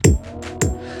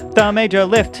The Major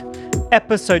Lift,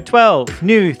 episode 12,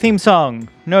 new theme song.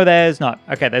 No, there's not.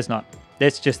 Okay, there's not.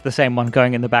 It's just the same one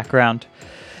going in the background.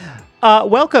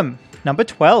 Welcome, number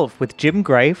 12, with Jim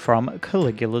Gray from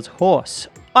Caligula's Horse.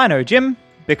 I know Jim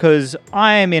because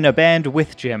I'm in a band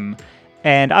with Jim,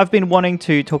 and I've been wanting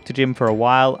to talk to Jim for a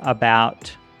while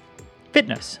about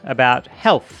fitness, about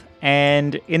health,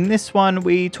 and in this one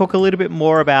we talk a little bit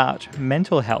more about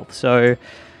mental health. So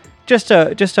just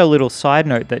a little side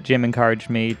note that Jim encouraged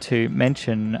me to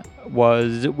mention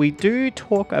was we do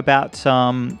talk about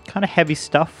some kind of heavy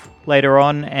stuff later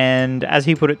on, and as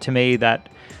he put it to me, that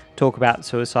talk about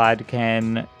suicide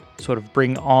can sort of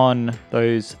bring on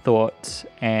those thoughts,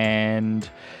 and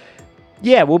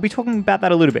yeah, we'll be talking about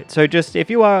that a little bit. So just if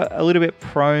you are a little bit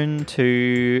prone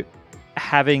to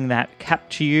having that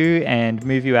capture you and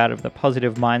move you out of the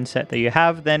positive mindset that you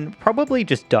have, then probably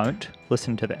just don't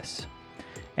listen to this.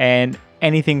 And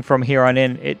anything from here on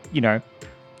in,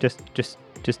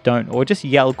 just don't, or just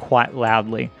yell quite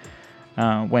loudly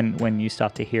when you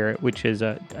start to hear it, which is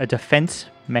a defense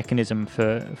mechanism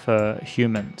for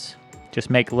humans. Just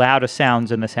make louder sounds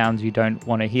than the sounds you don't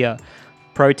want to hear.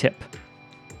 Pro tip.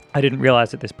 I didn't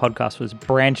realize that this podcast was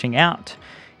branching out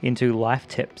into life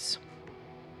tips.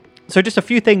 So just a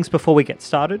few things before we get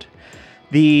started.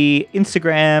 The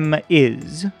Instagram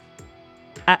is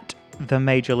at the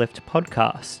Major Lift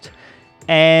Podcast.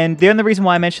 And the only reason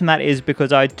why I mention that is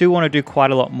because I do want to do quite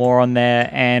a lot more on there,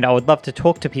 and I would love to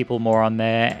talk to people more on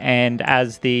there. And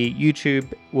as the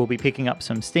YouTube will be picking up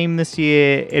some steam this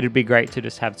year, it'd be great to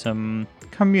just have some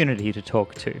community to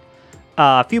talk to.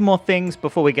 A few more things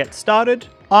before we get started.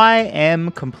 I am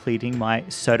completing my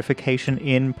certification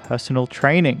in personal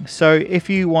training. So if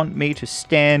you want me to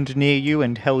stand near you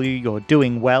and tell you you're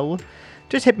doing well,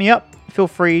 just hit me up. Feel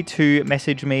free to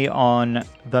message me on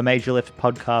the Major Lift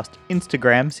Podcast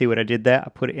Instagram. See what I did there? I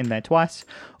put it in there twice.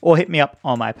 Or hit me up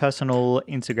on my personal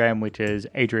Instagram, which is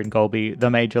Adrian Golby, the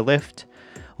Major Lift,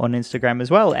 on Instagram as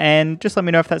well. And just let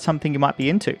me know if that's something you might be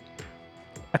into.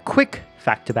 A quick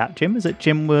fact about Jim is that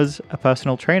Jim was a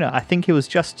personal trainer. I think he was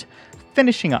just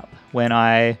finishing up when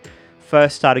I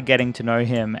first started getting to know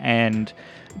him. And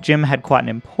Jim had quite an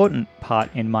important part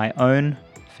in my own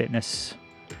fitness.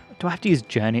 Do I have to use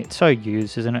journey? It's so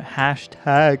used, isn't it?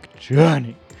 Hashtag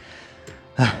journey.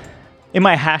 In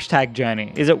my hashtag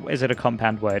journey. Is it a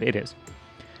compound word? It is.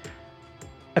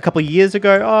 A couple of years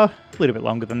ago, a little bit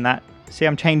longer than that. See,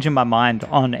 I'm changing my mind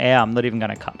on air. I'm not even going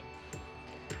to cut.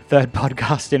 Third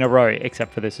podcast in a row,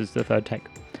 except for this is the third take.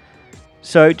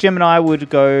 So Jim and I would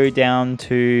go down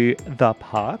to the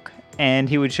park, and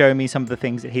he would show me some of the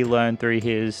things that he learned through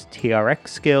his TRX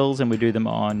skills, and we do them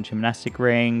on gymnastic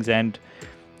rings. And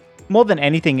more than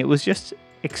anything, it was just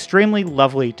extremely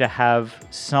lovely to have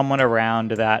someone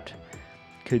around that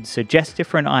could suggest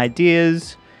different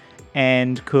ideas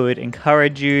and could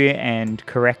encourage you and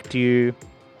correct you.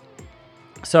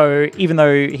 So even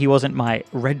though he wasn't my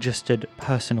registered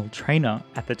personal trainer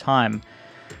at the time,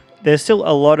 there's still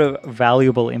a lot of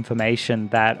valuable information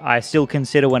that I still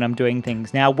consider when I'm doing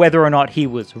things. Now, whether or not he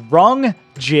was wrong,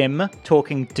 Jim,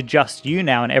 talking to just you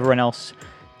now and everyone else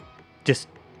just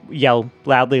yell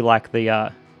loudly like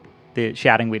the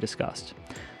shouting we discussed.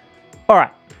 All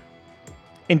right.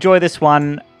 Enjoy this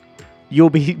one. You'll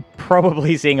be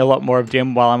probably seeing a lot more of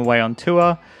Jim while I'm away on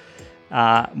tour.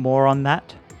 More on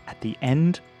that at the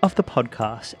end of the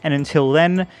podcast. And until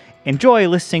then, enjoy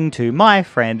listening to my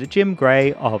friend Jim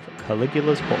Gray of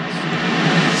Caligula's Horse.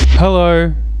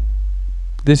 Hello.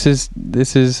 This is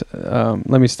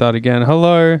let me start again.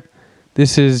 Hello.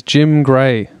 This is Jim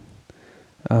Gray.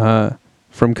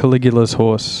 From Caligula's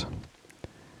Horse.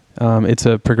 It's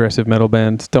a progressive metal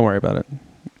band. Don't worry about it.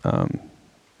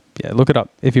 Yeah, look it up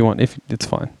if you want. If it's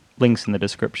fine. Links in the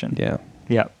description. Yeah.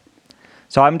 Yeah.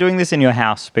 So I'm doing this in your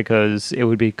house because it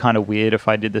would be kind of weird if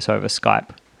I did this over Skype.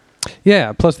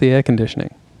 Yeah, plus the air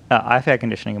conditioning. I have air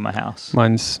conditioning in my house.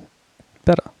 Mine's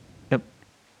better. Yep.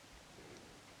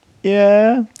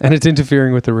 Yeah. And it's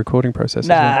interfering with the recording process.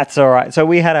 Nah, that's all right. So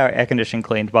we had our air conditioning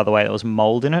cleaned, by the way. There was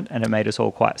mold in it, and it made us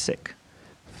all quite sick.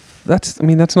 That's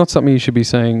not something you should be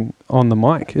saying on the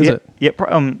mic, is it? Yep.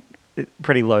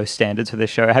 Pretty low standards for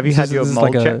this show. Have you had your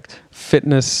mold like checked?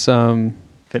 Fitness.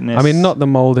 Fitness. I mean, not the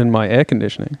mold in my air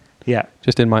conditioning. Yeah.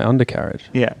 Just in my undercarriage.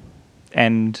 Yeah.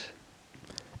 And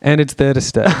it's there to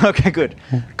stay. Okay, good.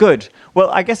 Good.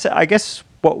 Well, I guess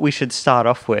what we should start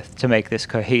off with to make this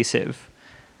cohesive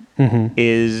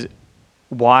is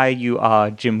why you are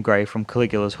Jim Gray from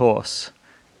Caligula's Horse.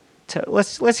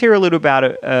 Let's hear a little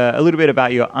bit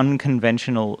about your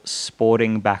unconventional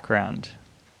sporting background.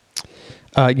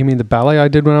 You mean the ballet I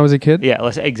did when I was a kid? Yeah,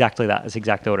 exactly that. That's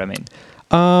exactly what I mean.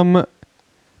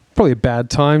 probably a bad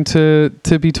time to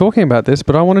be talking about this,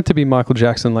 but I wanted to be Michael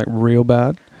Jackson like real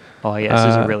bad. Oh yeah, this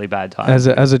is a really bad time. As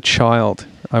a child,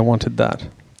 I wanted that.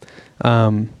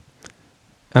 And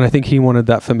I think he wanted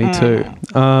that for me too.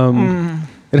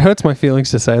 It hurts my feelings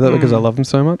to say that because I love him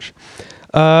so much.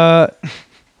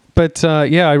 But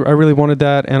I really wanted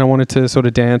that, and I wanted to sort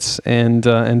of dance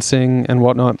and sing and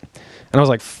whatnot. And I was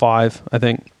like 5, I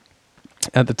think,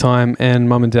 at the time. And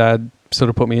mum and dad sort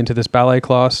of put me into this ballet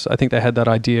class. I think they had that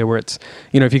idea where it's,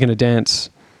 if you're going to dance,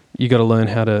 you got to learn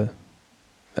how to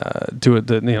do it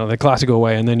the classical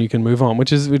way, and then you can move on,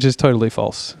 which is totally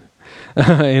false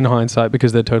in hindsight,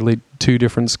 because they're totally two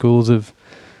different schools of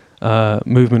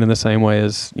movement in the same way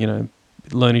as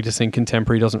learning to sing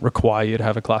contemporary doesn't require you to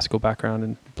have a classical background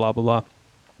and blah blah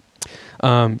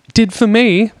blah. Did for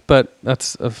me, but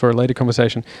that's for a later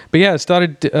conversation. But yeah, I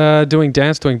started doing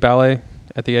ballet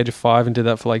at the age of 5 and did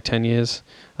that for like 10 years.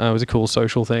 It was a cool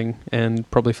social thing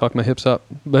and probably fucked my hips up,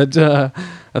 but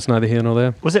that's neither here nor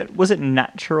there. Was it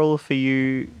natural for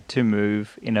you to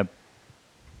move in a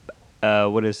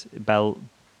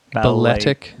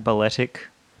balletic?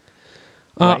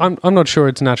 I'm not sure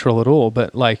it's natural at all,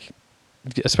 but like,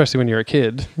 especially when you're a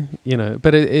kid,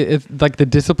 but it like the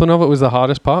discipline of it was the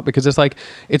hardest part, because it's like,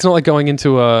 it's not like going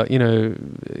into a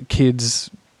kids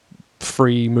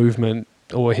free movement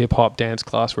or hip hop dance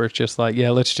class where it's just like, yeah,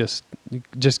 let's just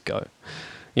go,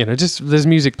 there's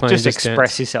music playing, just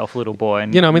express yourself, little boy.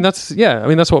 And that's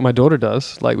what my daughter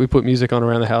does. Like, we put music on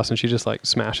around the house and she just like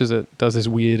smashes it, does this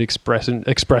weird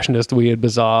expressionist, weird,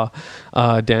 bizarre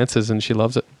dances, and she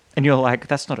loves it. And you're like,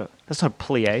 that's not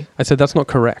plie. I said, that's not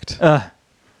correct. And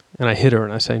I hit her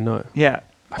and I say no. Yeah.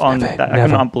 I'm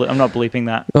not bleeping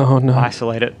that. Oh no.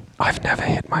 Isolate it. I've never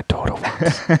hit my daughter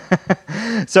once.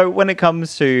 So when it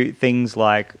comes to things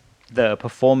like the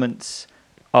performance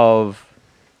of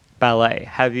ballet,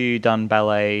 have you done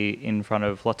ballet in front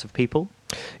of lots of people?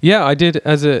 Yeah, I did.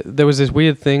 There was this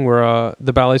weird thing where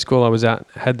the ballet school I was at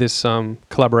had this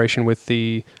collaboration with I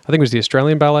think it was the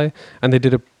Australian Ballet, and they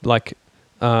did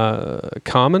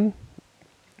Carmen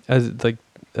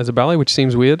as a ballet, which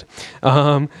seems weird,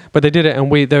 but they did it,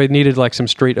 and they needed like some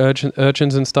street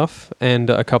urchins and stuff, and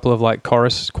a couple of like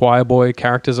choir boy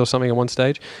characters or something at one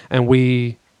stage, and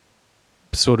they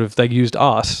used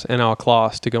us and our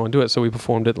class to go and do it. So we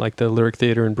performed at like the Lyric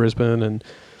Theatre in Brisbane, and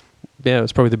yeah, it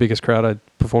was probably the biggest crowd I'd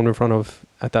performed in front of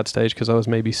at that stage, because I was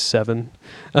maybe 7.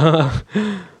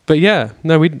 But yeah,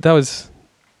 no,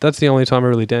 that's the only time I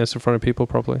really danced in front of people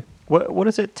properly. What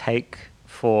does it take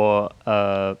for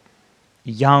a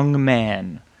young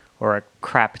man or a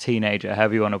crap teenager,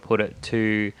 however you want to put it,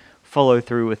 to follow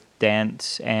through with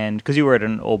dance? And because you were at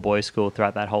an all-boys school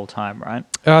throughout that whole time, right?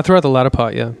 Throughout the latter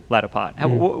part, yeah. Latter part.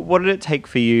 What did it take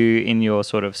for you in your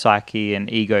sort of psyche and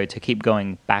ego to keep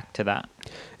going back to that?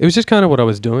 It was just kind of what I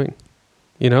was doing.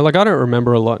 Like, I don't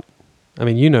remember a lot. I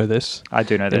mean, you know this. I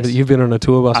do know this. You've been on a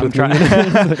tour bus with me.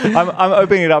 I'm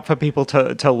opening it up for people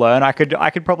to learn. I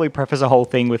could probably preface a whole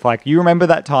thing with like, you remember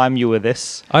that time you were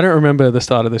this? I don't remember the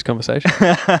start of this conversation.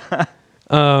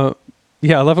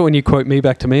 Yeah, I love it when you quote me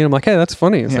back to me, and I'm like, hey, that's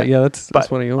funny. It's like, yeah, that's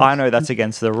one of yours. I know that's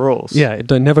against the rules. Yeah,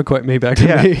 don't never quote me back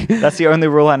to me. That's the only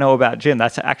rule I know about Jim.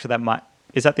 Is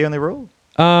that the only rule?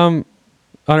 I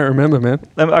don't remember, man.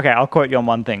 Okay, I'll quote you on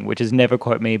one thing, which is never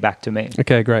quote me back to me.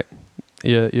 Okay, great.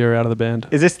 You're out of the band.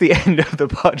 Is this the end of the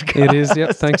podcast? It is,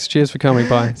 yep. Thanks. Cheers for coming.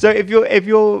 Bye. So if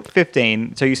you're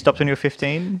 15, so you stopped when you were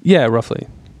 15? Yeah, roughly.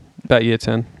 About year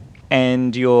 10.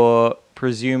 And you're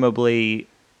presumably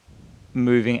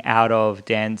moving out of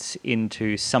dance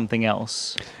into something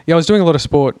else. Yeah, I was doing a lot of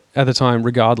sport at the time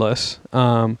regardless.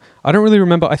 I don't really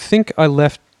remember. I think I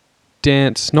left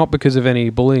dance not because of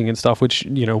any bullying and stuff, which,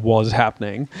 was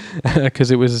happening, because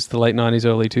it was the late 90s,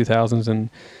 early 2000s, and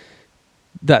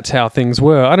that's how things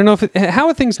were. I don't know how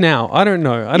are things now? I don't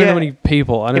know. I don't know any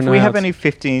people. I don't know. If we have any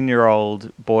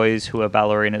 15-year-old boys who are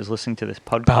ballerinas listening to this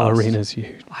podcast. Ballerinas,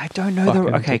 you. I don't know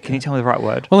okay, can you tell me the right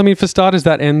word? Well, I mean, for starters,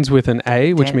 that ends with an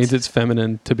A, which means it's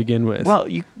feminine to begin with. Well,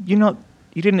 you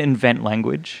didn't invent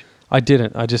language. I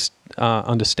didn't. I just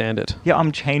understand it. Yeah,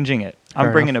 I'm changing it.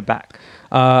 I'm bringing it back.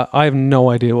 I have no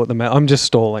idea what I'm just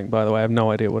stalling, by the way. I have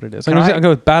no idea what it is. I'm going to go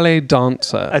with ballet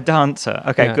dancer. A dancer.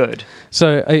 Okay, yeah. Good.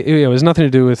 So it was nothing to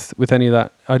do with any of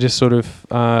that. I just sort of,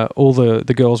 all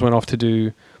the girls went off to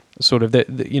do sort of,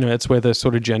 it's where the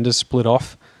sort of genders split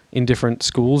off in different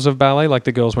schools of ballet. Like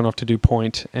the girls went off to do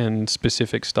point and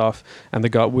specific stuff, and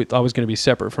I was going to be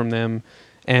separate from them.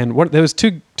 And there was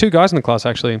two guys in the class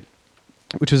actually,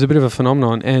 which was a bit of a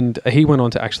phenomenon. And he went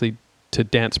on to actually to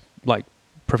dance like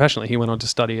professionally. He went on to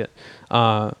study it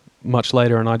much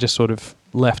later, and I just sort of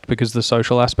left because the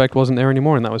social aspect wasn't there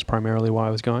anymore, and that was primarily why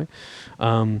I was going.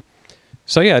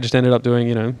 So yeah, I just ended up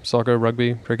doing, soccer,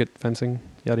 rugby, cricket, fencing,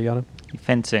 yada yada.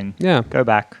 Fencing. Yeah. Go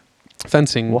back.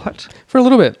 Fencing. What? For a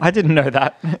little bit. I didn't know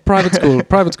that. Private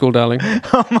school, darling.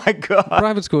 Oh my God.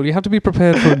 Private school. You have to be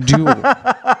prepared for a duel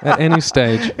at any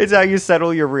stage. It's how you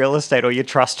settle your real estate or your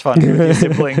trust fund with your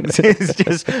siblings. It's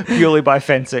just purely by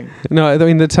fencing. No, I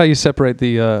mean, that's how you separate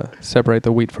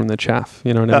the wheat from the chaff.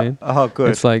 You know what I mean? Oh,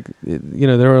 good. It's like,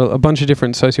 there are a bunch of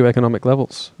different socioeconomic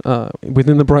levels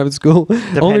within the private school.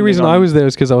 The only reason I was there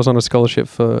is because I was on a scholarship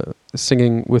for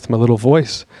singing with my little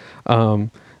voice.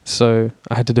 So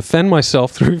I had to defend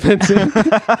myself through fencing.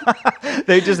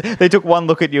 They took one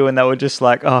look at you and they were just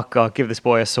like, oh God, give this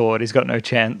boy a sword. He's got no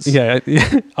chance. Yeah.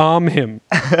 Arm him.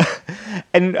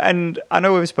 And I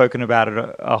know we've spoken about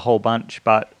it a whole bunch,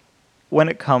 but when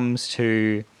it comes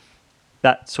to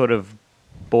that sort of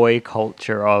boy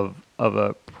culture of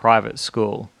a private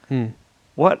school,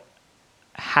 what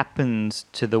happens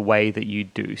to the way that you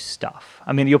do stuff?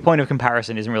 I mean, your point of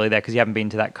comparison isn't really there because you haven't been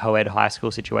to that co-ed high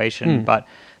school situation, but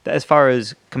as far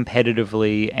as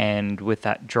competitively and with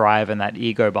that drive and that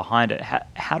ego behind it,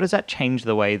 how does that change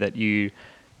the way that you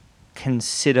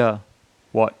consider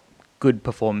what good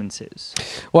performance is?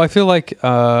 Well, I feel like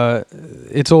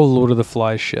it's all Lord of the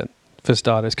Flies shit, for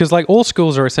starters, because like all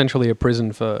schools are essentially a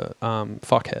prison for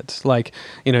fuckheads. Like,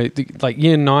 like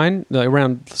year 9,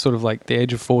 around sort of like the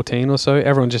age of 14 or so,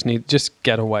 everyone just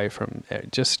get away from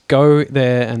it. Just go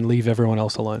there and leave everyone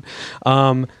else alone.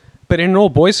 But in an all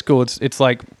boys school, it's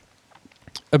like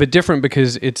a bit different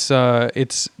because it's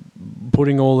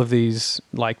putting all of these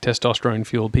like testosterone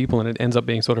fueled people, and it ends up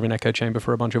being sort of an echo chamber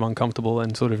for a bunch of uncomfortable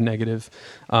and sort of negative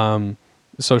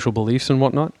social beliefs and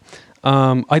whatnot.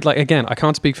 I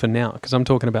can't speak for now because I'm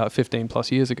talking about 15 plus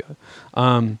years ago.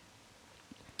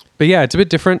 But yeah, it's a bit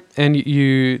different, and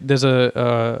there's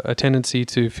a tendency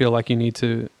to feel like you need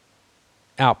to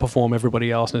outperform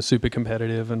everybody else and is super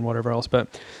competitive and whatever else.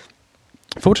 But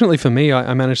fortunately for me,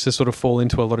 I managed to sort of fall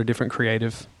into a lot of different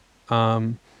creative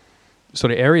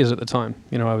sort of areas at the time.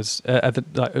 I was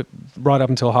right up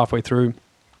until halfway through,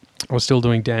 I was still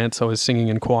doing dance. I was singing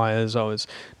in choirs. I was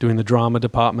doing the drama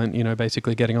department,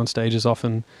 basically getting on stage as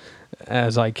often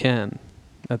as I can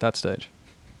at that stage.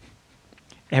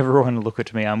 Everyone look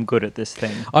at me. I'm good at this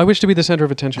thing. I wish to be the center of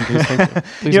attention. Please, thank you.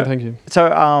 Please and thank you.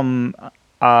 So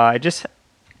I just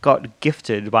got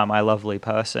gifted by my lovely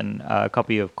person a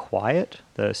copy of Quiet,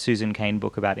 the Susan Cain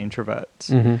book about introverts.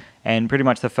 Mm-hmm. And pretty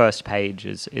much the first page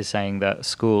is saying that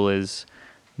school is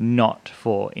not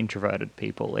for introverted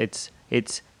people. It's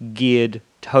geared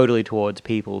totally towards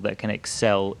people that can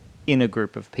excel in a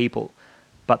group of people.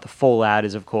 But the fallout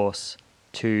is, of course,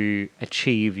 to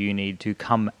achieve, you need to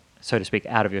come, so to speak,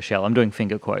 out of your shell. I'm doing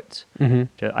finger quotes.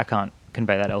 Mm-hmm. I can't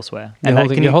convey that elsewhere.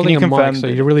 You're holding a mic, so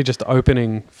you're really just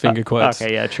opening finger quotes.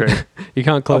 Okay, yeah, true. You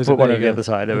can't close I'll it. put one over the other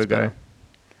side. There we go. Better.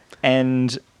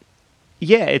 And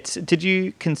yeah, did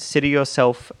you consider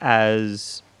yourself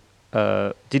as...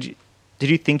 Did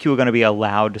you think you were going to be a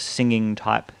loud singing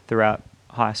type throughout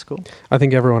high school? I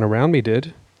think everyone around me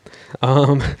did.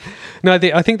 No,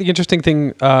 I think the interesting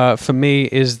thing for me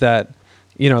is that,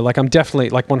 I'm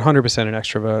definitely like 100% an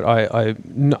extrovert.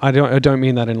 I don't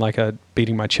mean that in like a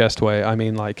beating my chest way. I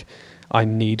mean like I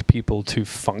need people to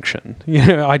function.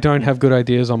 I don't have good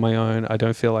ideas on my own. I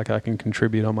don't feel like I can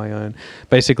contribute on my own.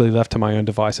 Basically, left to my own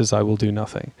devices, I will do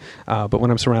nothing. But when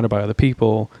I'm surrounded by other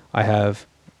people, I'm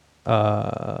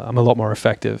a lot more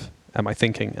effective at my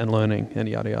thinking and learning and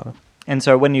yada yada. And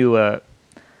so when you were,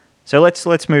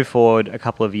 let's move forward a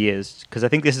couple of years, because I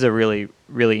think this is a really,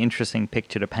 really interesting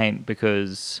picture to paint,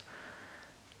 because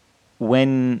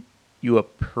when you were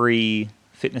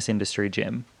pre-fitness industry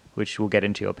gym, which we'll get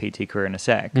into your PT career in a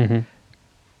sec, mm-hmm.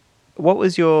 what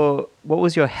was your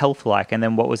health like, and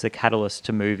then what was the catalyst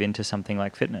to move into something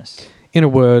like fitness? In a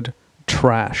word,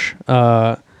 trash.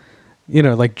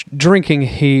 Like drinking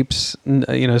heaps,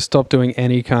 stop doing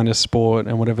any kind of sport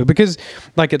and whatever. Because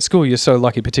like at school, you're so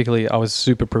lucky, particularly I was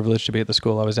super privileged to be at the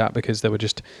school I was at because there were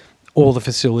just, all the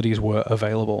facilities were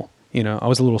available. I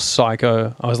was a little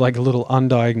psycho. I was like a little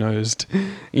undiagnosed,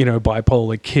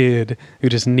 bipolar kid who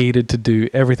just needed to do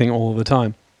everything all the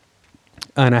time.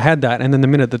 And I had that. And then the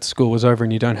minute that school was over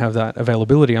and you don't have that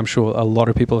availability, I'm sure a lot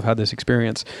of people have had this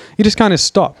experience, you just kind of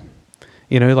stop.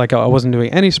 Like I wasn't doing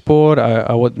any sport.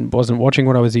 I wasn't watching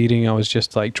what I was eating. I was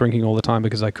just like drinking all the time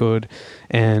because I could.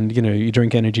 And, you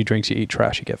drink energy drinks, you eat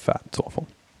trash, you get fat. It's awful.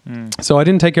 So I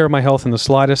didn't take care of my health in the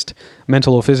slightest,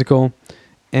 mental or physical.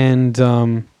 And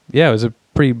it was a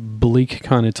pretty bleak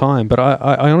kind of time. But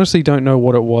I honestly don't know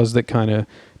what it was that kind of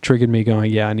triggered me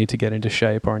going, yeah, I need to get into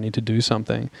shape or I need to do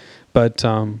something. But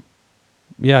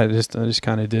yeah, I just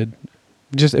kind of did.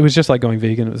 It was just like going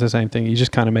vegan. It was the same thing. You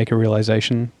just kind of make a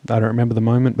realization. I don't remember the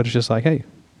moment, but it's just like, hey,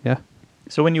 yeah.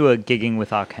 So when you were gigging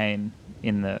with Arcane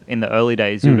in the early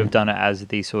days, you would have done it as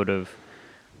the sort of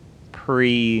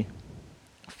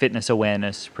pre-fitness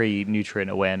awareness, pre-nutrient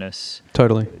awareness.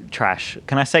 Totally. Trash.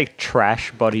 Can I say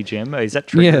trash body gym? Is that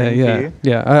triggering for you?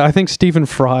 Yeah. I think Stephen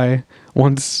Fry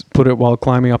once put it while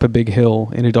climbing up a big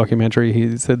hill in a documentary.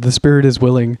 He said, the spirit is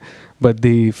willing, but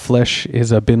the flesh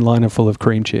is a bin liner full of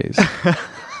cream cheese.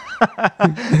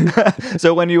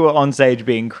 So when you were on stage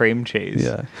being cream cheese.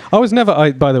 Yeah.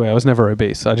 By the way, I was never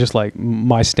obese. I just like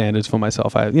my standards for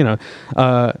myself. I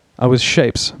was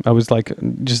shapes. I was like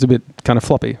just a bit kind of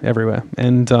floppy everywhere.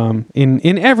 And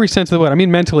in every sense of the word, I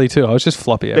mean mentally too, I was just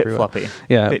floppy everywhere. Floppy.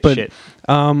 Yeah. Bit but shit.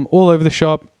 All over the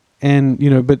shop. And,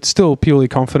 but still purely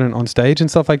confident on stage and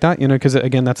stuff like that, because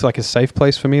again, that's like a safe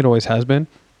place for me. It always has been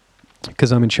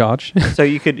because I'm in charge. So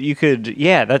you could,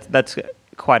 yeah, that's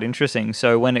quite interesting.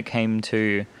 So when it came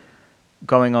to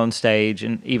going on stage,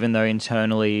 and even though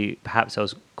internally perhaps there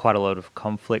was quite a lot of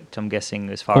conflict, I'm guessing,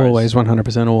 as far always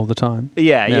 100% all the time.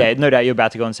 Yeah, no doubt you're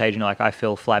about to go on stage and you're like, I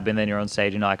feel flab, and then you're on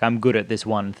stage and you're like, I'm good at this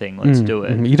one thing, let's do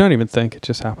it. You don't even think, it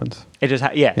just happens. It just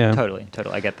totally,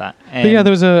 I get that. And but yeah, there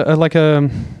was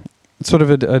a sort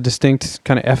of a distinct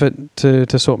kind of effort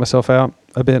to sort myself out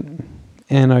a bit,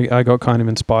 and I got kind of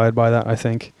inspired by that, I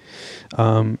think,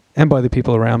 and by the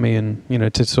people around me,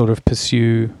 and to sort of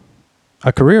pursue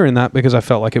a career in that because I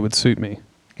felt like it would suit me.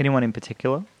 Anyone in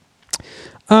particular?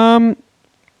 I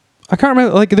can't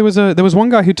remember. Like there was one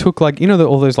guy who took like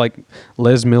all those like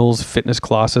Les Mills fitness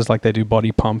classes, like they do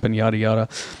body pump and yada yada,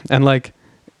 and like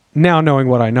now knowing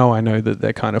what I know that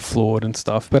they're kind of flawed and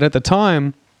stuff. But at the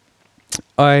time,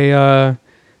 I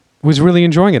was really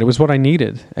enjoying it. It was what I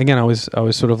needed. Again, I was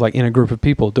sort of like in a group of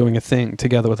people doing a thing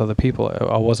together with other people.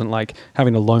 I wasn't like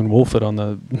having to lone wolf it on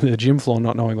the gym floor,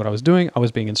 not knowing what I was doing. I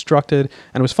was being instructed,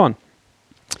 and it was fun.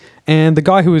 And the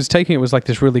guy who was taking it was like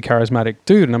this really charismatic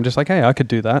dude, and I'm just like, hey, I could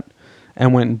do that.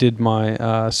 And went and did my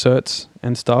certs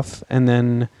and stuff, and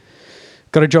then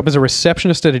got a job as a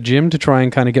receptionist at a gym to try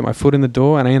and kind of get my foot in the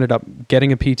door. And I ended up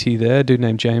getting a PT there, a dude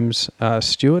named James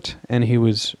Stewart, and he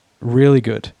was really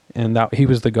good. And he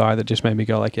was the guy that just made me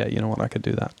go like, yeah, you know what, I could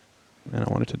do that. And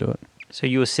I wanted to do it. So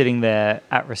you were sitting there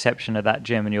at reception at that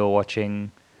gym and you were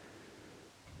watching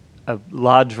a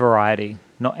large variety,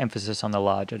 not emphasis on the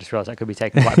large, I just realized that could be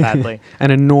taken quite badly.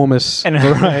 An enormous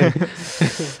variety.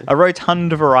 A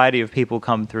rotund variety of people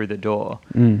come through the door.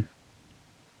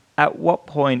 At what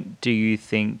point do you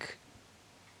think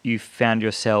you found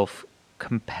yourself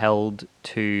compelled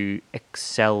to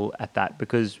excel at that?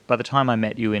 Because by the time I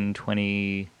met you in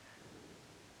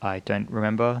I don't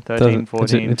remember, 13,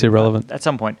 14. It's irrelevant. At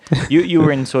some point. You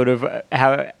were in sort of,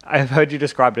 how I've heard you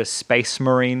described as space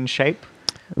marine shape.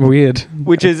 Weird.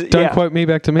 Which is, Don't quote me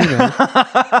back to me now.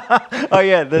 Oh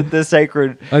yeah, the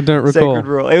sacred. I don't recall. Sacred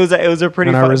rule. It was a pretty.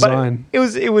 And fun, I resign.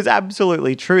 But it was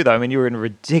absolutely true though. I mean, you were in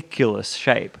ridiculous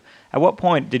shape. At what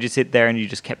point did you sit there and you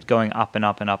just kept going up and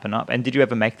up and up and up? And did you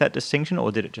ever make that distinction,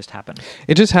 or did it just happen?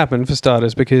 It just happened for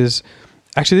starters because,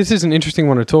 actually, this is an interesting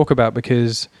one to talk about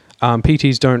because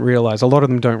PTs don't realize, a lot of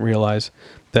them don't realize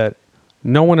that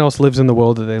no one else lives in the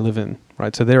world that they live in,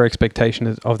 right? So their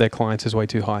expectation of their clients is way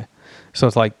too high. So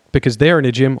it's like, because they're in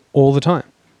a gym all the time.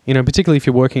 Particularly if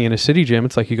you're working in a city gym,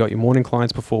 it's like you got your morning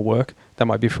clients before work. That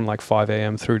might be from like 5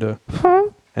 a.m. through to,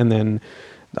 and then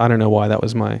I don't know why that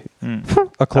was my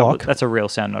o'clock. That's a real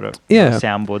sound, not a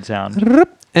soundboard sound.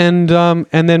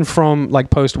 And then from like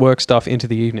post-work stuff into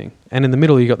the evening. And in the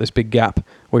middle, you got this big gap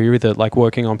where you're either like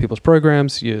working on people's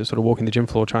programs, you're sort of walking the gym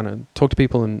floor trying to talk to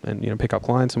people and pick up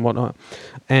clients and whatnot.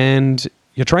 And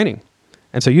you're training.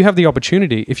 And so you have the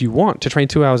opportunity, if you want, to train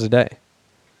 2 hours a day.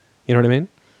 You know what I mean?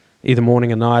 Either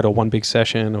morning and night or one big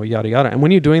session or yada yada. And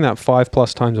when you're doing that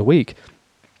 5+ times a week,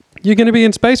 you're going to be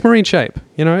in space marine shape.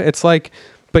 It's like,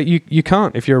 but you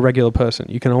can't if you're a regular person.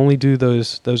 You can only do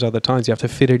those other times. You have to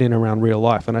fit it in around real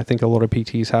life. And I think a lot of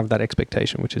PTs have that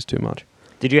expectation, which is too much.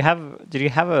 Did you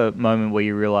have a moment where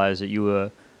you realized that you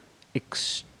were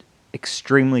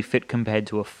extremely fit compared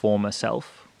to a former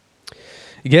self?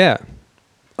 Yeah.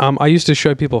 I used to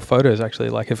show people photos, actually,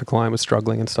 like if a client was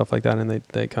struggling and stuff like that, and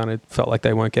they kind of felt like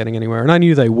they weren't getting anywhere. And I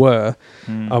knew they were.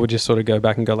 I would just sort of go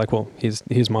back and go like, well,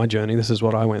 here's my journey. This is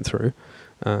what I went through.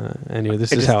 And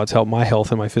this is how it's helped my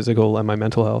health and my physical and my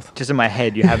mental health. Just in my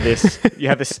head, you have this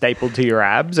stapled to your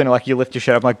abs, and like you lift your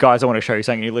shirt up. I'm like, guys, I want to show you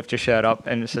something. You lift your shirt up,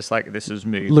 and it's just like, this is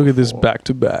me. Look at this back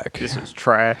to back. This is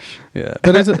trash. Yeah,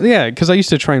 but because I used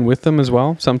to train with them as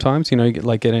well. Sometimes,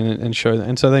 get in and show them,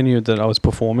 and so they knew that I was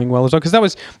performing well as well. Because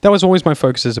that was always my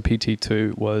focus as a PT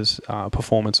too, was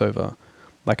performance over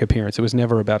like appearance. It was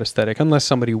never about aesthetic, unless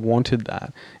somebody wanted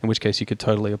that, in which case you could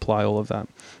totally apply all of that.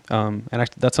 And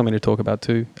actually, that's something to talk about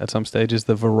too at some stage, is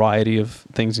the variety of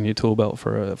things in your tool belt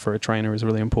for a trainer is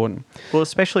really important. Well,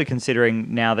 especially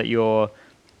considering now that you're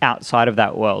outside of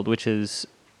that world, which is,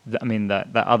 the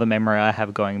other memory I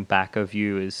have going back of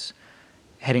you is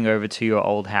heading over to your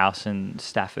old house in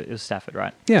Stafford. It was Stafford,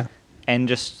 right? Yeah. And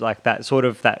just like that sort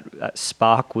of that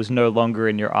spark was no longer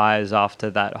in your eyes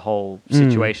after that whole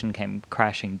situation came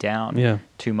crashing down. Yeah.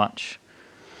 Too much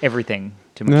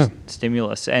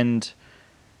stimulus. And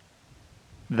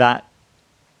that,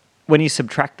 when you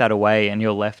subtract that away and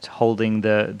you're left holding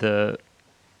the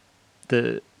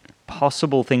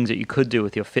possible things that you could do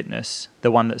with your fitness, the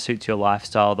one that suits your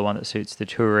lifestyle, the one that suits the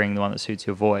touring, the one that suits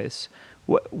your voice,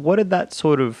 what did that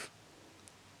sort of...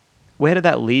 Where did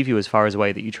that leave you as far as the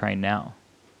way that you train now?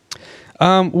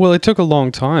 Well, it took a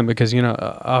long time because,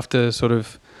 after sort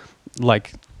of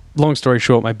like, long story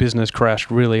short, my business crashed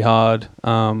really hard.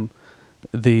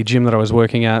 The gym that I was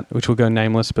working at, which will go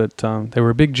nameless, but they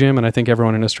were a big gym, and I think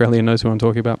everyone in Australia knows who I'm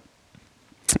talking about,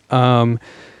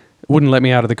 wouldn't let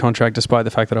me out of the contract despite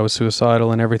the fact that I was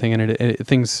suicidal and everything, and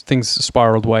things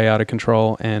spiraled way out of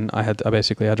control, and I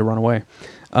basically had to run away.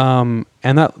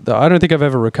 And that, I don't think I've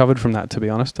ever recovered from that, to be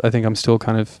honest. I think I'm still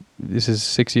kind of, this is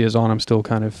 6 years on, I'm still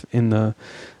kind of in the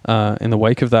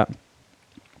wake of that.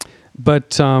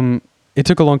 But it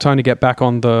took a long time to get back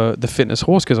on the fitness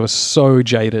horse because I was so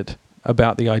jaded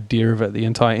about the idea of it. The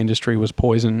entire industry was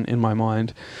poison in my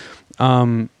mind.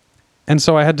 And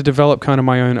so I had to develop kind of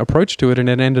my own approach to it, and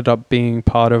it ended up being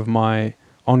part of my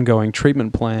ongoing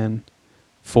treatment plan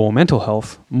for mental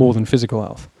health more than physical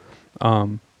health.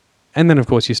 And then, of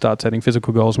course, you start setting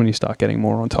physical goals when you start getting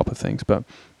more on top of things. But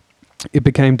it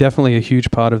became definitely a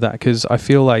huge part of that because I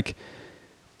feel like,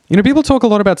 people talk a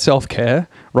lot about self-care,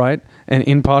 right? And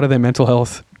in part of their mental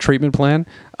health treatment plan.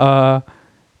 And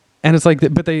it's like,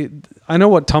 I know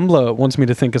what Tumblr wants me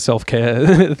to think a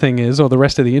self-care thing is, or the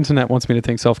rest of the internet wants me to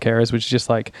think self-care is, which is just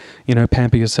like,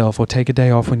 pamper yourself or take a day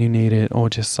off when you need it, or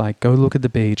just like go look at the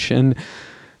beach and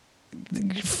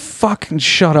fucking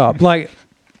shut up. Like,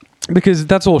 because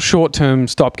that's all short-term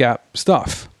stopgap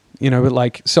stuff, but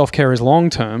like self-care is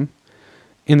long-term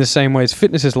in the same way as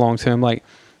fitness is long-term. Like,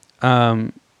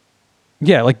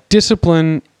 like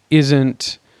discipline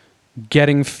isn't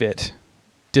getting fit.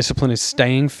 Discipline is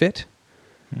staying fit.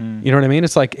 You know what I mean?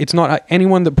 It's like, it's not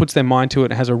anyone that puts their mind to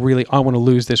it and has I want to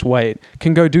lose this weight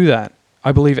can go do that.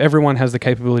 I believe everyone has the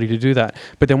capability to do that.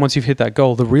 But then once you've hit that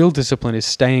goal, the real discipline is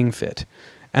staying fit.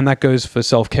 And that goes for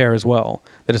self-care as well.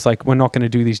 That it's like, we're not going to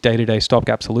do these day-to-day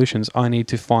stopgap solutions. I need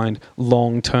to find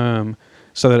long-term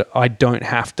so that I don't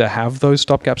have to have those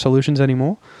stopgap solutions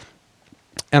anymore.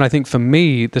 And I think for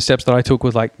me, the steps that I took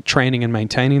was like training and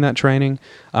maintaining that training,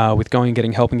 with going and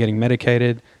getting help and getting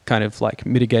medicated, kind of like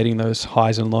mitigating those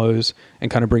highs and lows and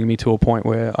kind of bringing me to a point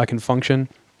where I can function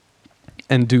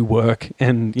and do work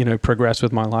and, progress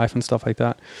with my life and stuff like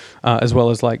that, as well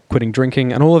as like quitting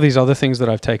drinking and all of these other things that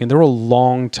I've taken. They're all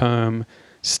long-term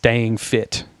staying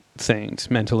fit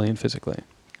things, mentally and physically.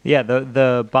 Yeah,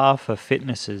 the bar for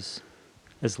fitness is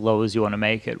as low as you want to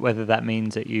make it, whether that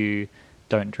means that you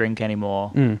don't drink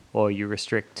anymore or you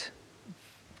restrict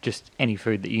just any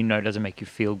food that doesn't make you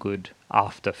feel good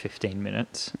after 15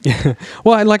 minutes. Yeah.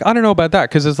 Well, I don't know about that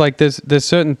because it's like there's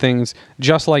certain things,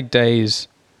 just like days.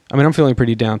 I mean, I'm feeling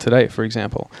pretty down today, for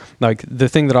example. Like the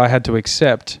thing that I had to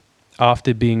accept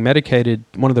after being medicated,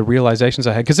 one of the realizations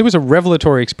I had, because it was a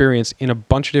revelatory experience in a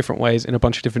bunch of different ways, in a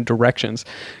bunch of different directions.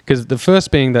 Because the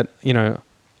first being that,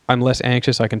 I'm less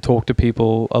anxious. I can talk to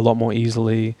people a lot more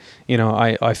easily.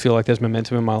 I feel like there's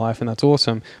momentum in my life and that's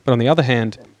awesome. But on the other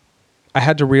hand, I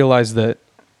had to realize that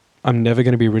I'm never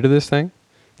going to be rid of this thing.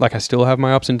 Like I still have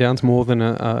my ups and downs more than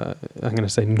I'm going to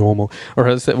say normal, or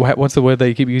what's the word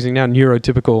they keep using now?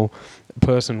 Neurotypical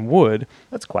person would.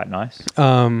 That's quite nice.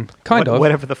 Kind of.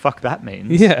 Whatever the fuck that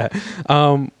means. Yeah.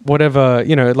 Whatever,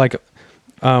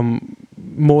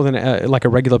 more than like a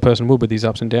regular person would with these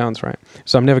ups and downs, right?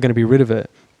 So I'm never going to be rid of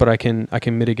it, but I can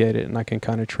mitigate it and I can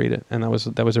kind of treat it. And that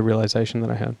was a realization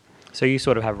that I had. So you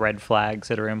sort of have red flags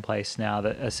that are in place now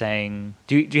that are saying,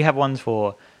 do you have ones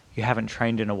for you haven't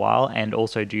trained in a while, and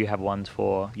also do you have ones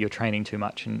for you're training too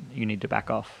much and you need to back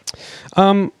off?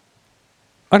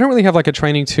 I don't really have like a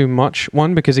training too much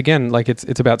one, because again, like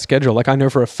it's about schedule. Like I know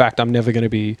for a fact I'm never going to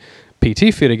be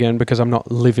PT fit again because I'm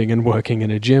not living and working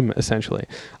in a gym essentially.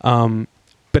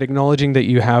 But acknowledging that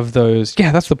you have those,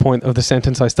 yeah, that's the point of the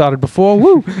sentence I started before.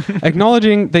 Woo!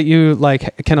 Acknowledging that you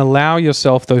like can allow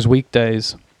yourself those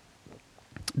weekdays,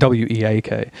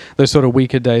 WEAK, those sort of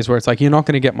weaker days where it's like you're not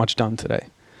going to get much done today.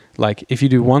 Like if you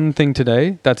do one thing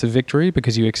today, that's a victory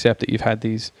because you accept that you've had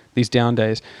these down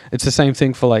days. It's the same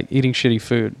thing for like eating shitty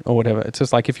food or whatever. It's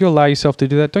just like if you allow yourself to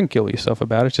do that, don't kill yourself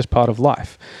about it. It's just part of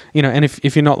life. You know, and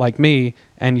if you're not like me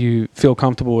and you feel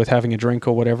comfortable with having a drink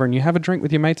or whatever and you have a drink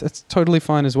with your mates, that's totally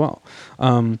fine as well.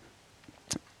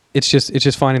 It's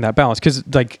just finding that balance, because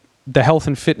like the health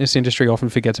and fitness industry often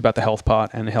forgets about the health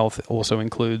part, and health also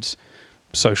includes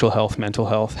social health, mental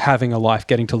health, having a life,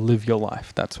 getting to live your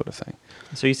life, that sort of thing.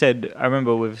 So you said, I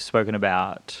remember we've spoken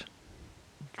about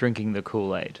drinking the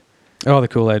Kool-Aid. Oh, the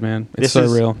Kool-Aid, man. It's so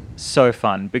real. So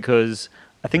fun, because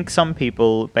I think some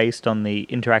people, based on the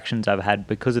interactions I've had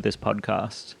because of this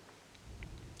podcast,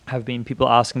 have been people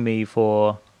asking me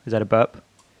for, is that a burp?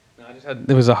 No,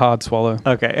 it was a hard swallow.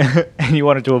 Okay. And you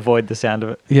wanted to avoid the sound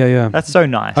of it. Yeah. That's so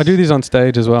nice. I do these on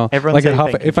stage as well. Everyone's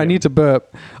like if I need to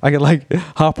burp, I get like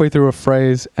halfway through a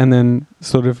phrase and then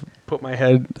sort of put my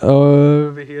head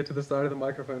over here to the side of the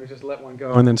microphone and just let one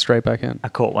go and then straight back in. I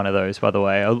caught one of those, by the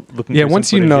way.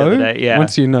 Once you know,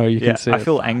 you can see I it.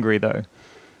 feel angry though.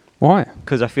 Why?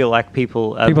 Because I feel like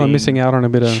people are missing out on a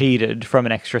bit of cheated from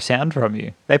an extra sound from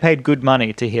you. They paid good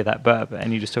money to hear that burp,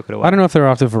 and you just took it away. I don't know if they're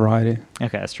after variety.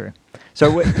 Okay, that's true.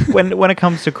 So when it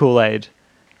comes to Kool-Aid,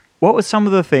 what were some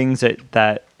of the things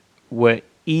that were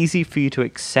easy for you to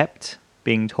accept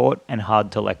being taught and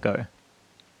hard to let go?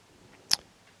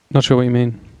 Not sure what you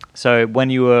mean. So when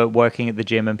you were working at the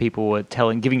gym and people were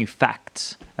giving you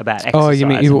facts about exercise. Oh, you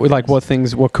mean like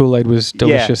what Kool-Aid was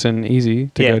delicious and easy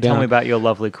to go down? Tell me about your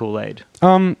lovely Kool-Aid.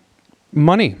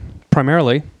 Money,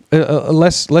 primarily.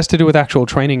 Less to do with actual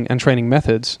training and training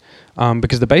methods,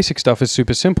 because the basic stuff is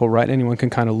super simple, right? Anyone can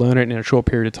kind of learn it in a short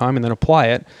period of time and then apply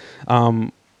it.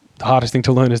 The hardest thing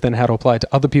to learn is then how to apply it to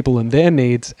other people and their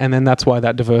needs, and then that's why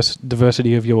that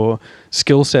diversity of your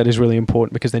skill set is really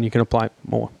important, because then you can apply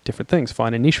more different things,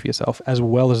 find a niche for yourself as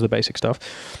well as the basic stuff.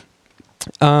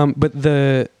 But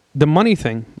the money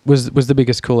thing was the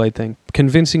biggest Kool-Aid thing,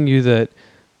 convincing you that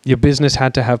your business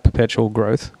had to have perpetual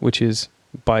growth, which is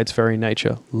by its very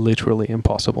nature literally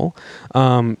impossible.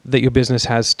 That your business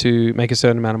has to make a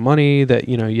certain amount of money, that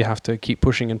you have to keep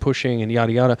pushing and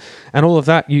yada yada, and all of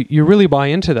that. You really buy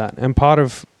into that. And part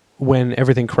of when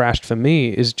everything crashed for me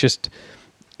is just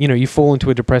you fall into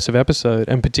a depressive episode,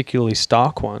 and particularly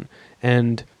stark one,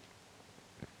 and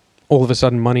all of a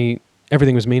sudden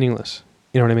everything was meaningless.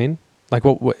 You know what I mean? Like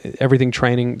what everything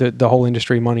training, the whole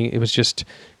industry, money,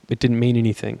 it didn't mean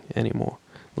anything anymore.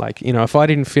 Like, if I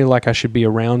didn't feel like I should be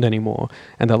around anymore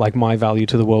and that like my value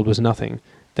to the world was nothing,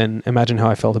 then imagine how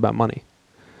I felt about money.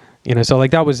 So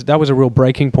like that was a real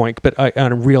breaking point, but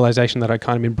and a realization that I'd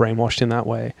kind of been brainwashed in that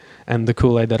way. And the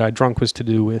Kool-Aid that I drunk was to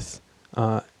do with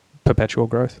perpetual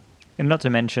growth. And not to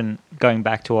mention going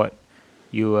back to what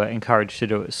you were encouraged to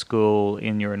do at school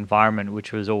in your environment,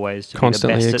 which was always to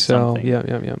constantly be the best excel. At something.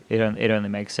 Yeah. It only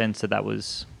makes sense that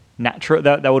was natural.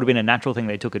 That would have been a natural thing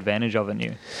they took advantage of in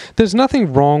you. There's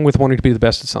nothing wrong with wanting to be the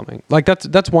best at something. Like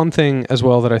that's one thing as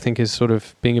well that I think is sort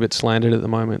of being a bit slandered at the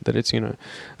moment, that it's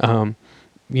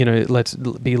let's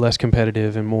be less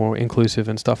competitive and more inclusive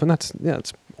and stuff, and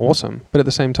it's awesome. But at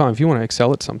the same time, if you want to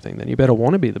excel at something, then you better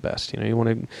want to be the best. You want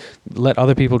to let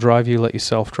other people drive you, let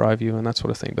yourself drive you, and that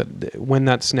sort of thing. But when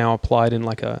that's now applied in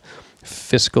like a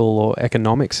fiscal or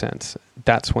economic sense,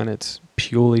 that's when it's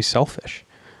purely selfish.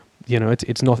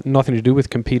 It's nothing to do with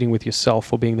competing with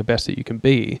yourself or being the best that you can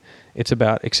be. It's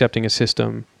about accepting a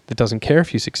system that doesn't care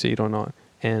if you succeed or not,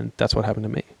 and that's what happened to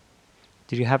me.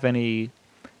 Did you have any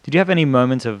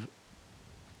moments of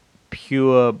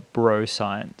pure bro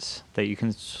science that you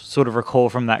can sort of recall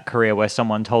from that career, where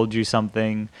someone told you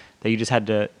something that you just had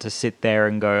to sit there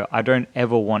and go, I don't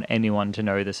ever want anyone to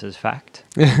know this is fact?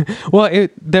 Well,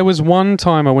 there was one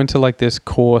time I went to like this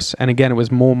course, and again, it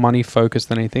was more money focused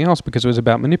than anything else, because it was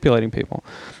about manipulating people.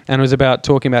 And it was about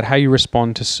talking about how you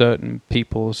respond to certain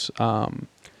people's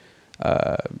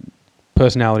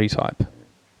personality type.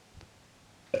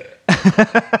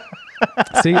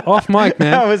 See, off mic,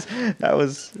 man. That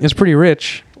was. It's pretty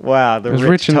rich. Wow, the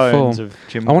rich tones of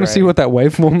Jim Gray. I want to see what that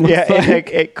waveform looks like.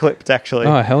 Yeah, it clipped actually.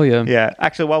 Oh, hell yeah. Yeah,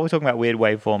 actually, while we're talking about weird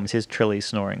waveforms, here's Trilly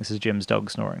snoring. This is Jim's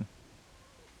dog snoring.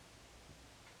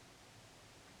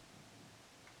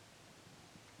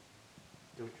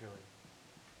 Do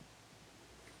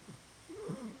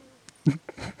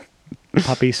it,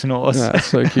 puppy snores. Yeah,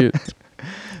 so cute.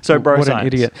 So bro what science. an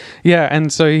idiot. Yeah,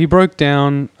 and so he broke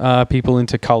down people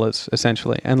into colors,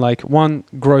 essentially. And like one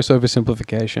gross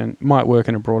oversimplification might work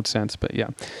in a broad sense, but yeah.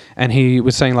 And he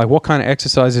was saying like, what kind of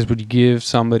exercises would you give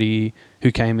somebody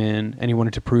who came in and you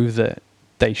wanted to prove that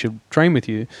they should train with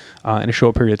you in a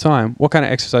short period of time? What kind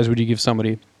of exercise would you give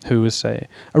somebody who is, say,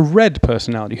 a red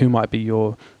personality, who might be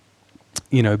your,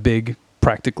 big,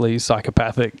 practically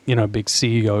psychopathic, big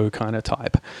CEO kind of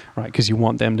type, right? Because you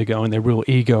want them to go in their real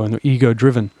ego and they're ego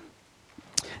driven.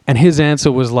 And his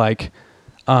answer was like,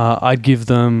 I'd give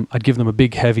them a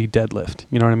big heavy deadlift.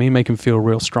 You know what I mean? Make them feel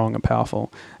real strong and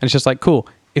powerful. And it's just like, cool.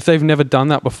 If they've never done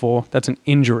that before, that's an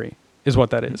injury, is what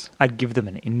that is. I'd give them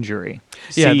an injury.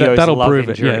 Yeah, CEOs that'll love prove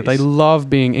injuries. it. Yeah, they love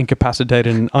being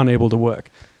incapacitated and unable to work.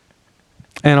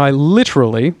 And I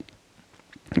literally,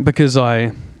 because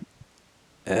I,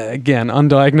 again,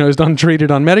 undiagnosed, untreated,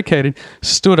 unmedicated,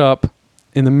 stood up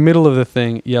in the middle of the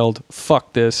thing, yelled,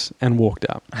 "Fuck this," and walked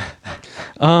out.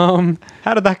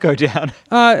 How did that go down?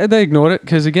 They ignored it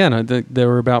because, again, they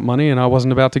were about money and I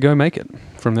wasn't about to go make it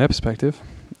from their perspective.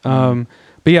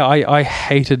 But yeah, I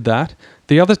hated that.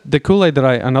 The Kool-Aid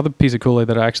another piece of Kool-Aid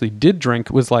that I actually did drink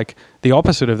was like the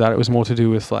opposite of that. It was more to do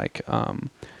with like,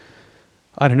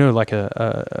 I don't know, like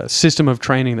a system of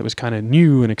training that was kind of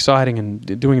new and exciting and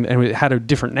it had a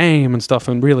different name and stuff.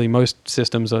 And really most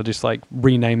systems are just like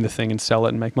rename the thing and sell it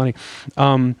and make money.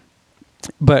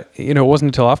 But, it wasn't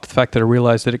until after the fact that I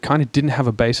realized that it kind of didn't have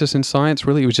a basis in science,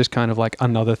 really. It was just kind of like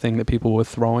another thing that people were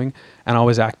throwing. And I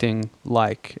was acting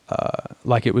like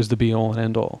it was the be-all and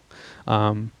end-all.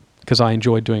 Because I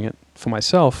enjoyed doing it for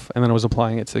myself. And then I was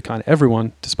applying it to kind of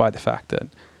everyone, despite the fact that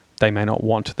they may not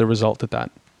want the result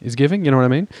that is giving. You know what I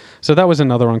mean? So that was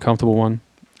another uncomfortable one.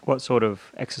 What sort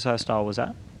of exercise style was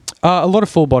that? A lot of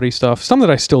full body stuff. Some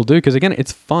that I still do, because again,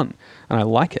 it's fun and I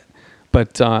like it.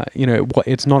 But,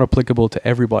 it's not applicable to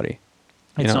everybody.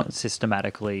 It's not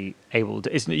systematically able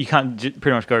to... you can't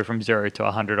pretty much go from 0 to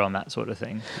 100 on that sort of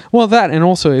thing. Well, that, and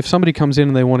also if somebody comes in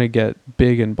and they want to get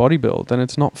big and bodybuild, then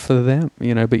it's not for them, but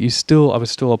I was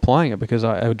still applying it because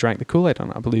I drank the Kool-Aid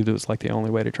on it. I believed it was like the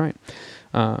only way to train.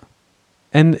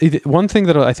 And one thing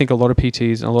that I think a lot of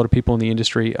PTs and a lot of people in the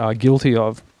industry are guilty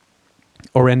of,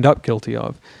 or end up guilty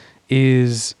of,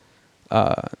 is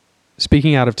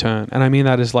speaking out of turn. And I mean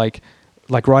that as like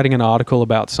writing an article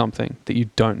about something that you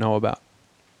don't know about.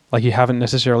 Like you haven't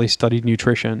necessarily studied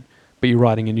nutrition, but you're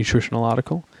writing a nutritional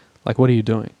article. Like, what are you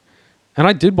doing? And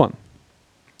I did one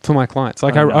for my clients.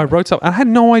 Like I wrote something. I had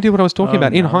no idea what I was talking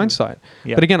about in hindsight.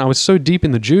 Yep. But again, I was so deep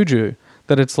in the juju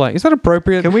that it's like, is that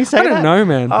appropriate? Can we say that? I don't know,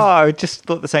 man. Oh, I just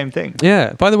thought the same thing.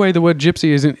 Yeah. By the way, the word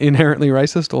gypsy is inherently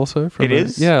racist also. It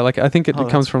is? Yeah, like I think it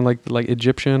comes from like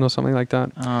Egyptian or something like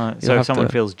that. So if someone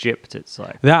feels gypped, it's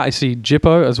like... That, I see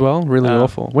Jippo as well. Really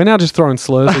awful. We're now just throwing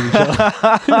slurs at each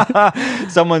other.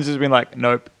 Someone's just been like,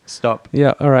 nope, stop.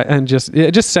 Yeah, all right. And just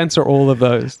censor all of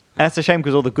those. And that's a shame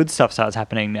because all the good stuff starts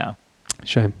happening now.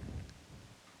 Shame.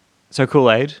 So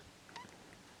Kool-Aid...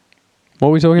 What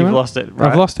were we talking about? You've lost it,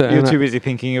 right? I've lost it. You're too busy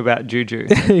thinking about juju.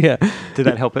 Yeah. Did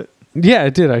that help it? Yeah,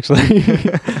 it did actually.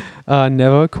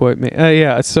 Never quote me.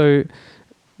 Yeah, so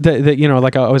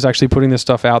like I was actually putting this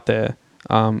stuff out there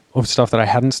of stuff that I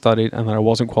hadn't studied and that I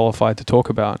wasn't qualified to talk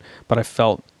about, but I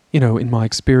felt, in my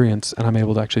experience, and I'm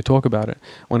able to actually talk about it.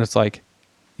 When it's like,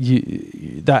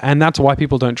 and that's why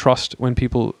people don't trust when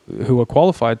people who are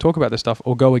qualified talk about this stuff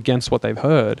or go against what they've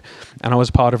heard. And I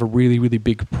was part of a really, really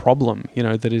big problem,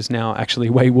 that is now actually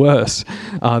way worse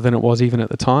than it was even at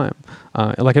the time.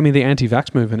 The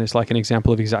anti-vax movement is like an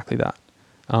example of exactly that.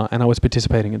 And I was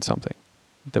participating in something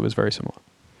that was very similar.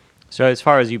 So as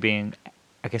far as you being,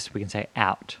 I guess we can say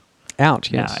out.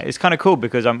 Out, yes. Now, it's kind of cool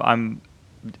because I'm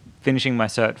finishing my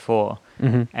Cert 4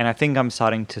 and I think I'm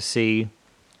starting to see...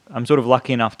 I'm sort of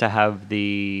lucky enough to have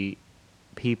the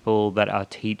people that are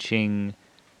teaching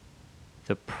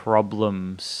the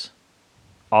problems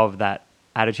of that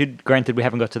attitude. Granted, we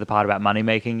haven't got to the part about money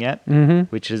making yet,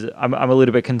 which is I'm a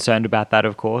little bit concerned about that,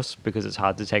 of course, because it's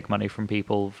hard to take money from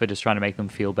people for just trying to make them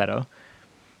feel better.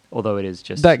 Although it is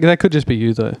just... That could just be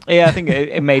you, though. Yeah, I think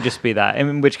it may just be that.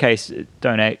 In which case,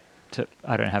 donate.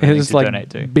 I don't have anything to donate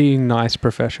to. Being nice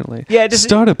professionally. Yeah, just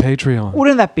start a Patreon.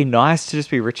 Wouldn't that be nice to just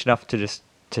be rich enough to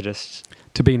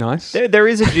be nice? There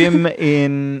is a gym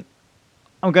in...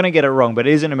 I'm going to get it wrong, but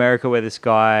it is in America where this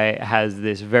guy has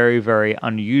this very, very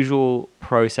unusual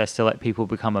process to let people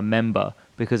become a member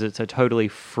because it's a totally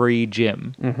free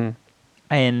gym.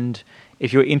 And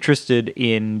if you're interested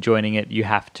in joining it, you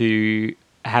have to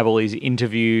have all these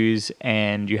interviews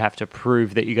and you have to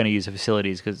prove that you're going to use the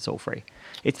facilities because it's all free.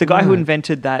 It's the guy who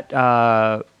invented that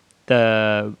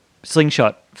the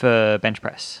Slingshot for bench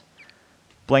press.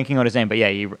 Blanking on his name, but yeah,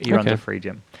 he runs a free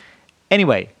gym.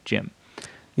 Anyway, Jim.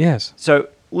 Yes. So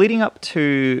leading up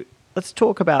to, let's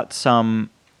talk about some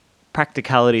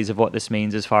practicalities of what this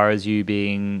means as far as you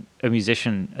being a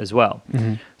musician as well.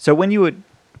 Mm-hmm. So when you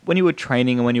were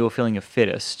training and when you were feeling your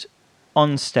fittest,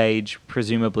 on stage,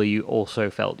 presumably you also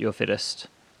felt your fittest.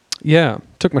 Yeah,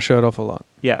 took my shirt off a lot.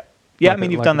 Yeah. Yeah, I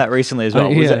mean, you've done that recently as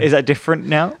well. Yeah. Is that different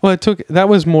now? Well, that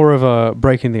was more of a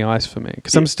breaking the ice for me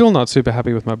because I'm still not super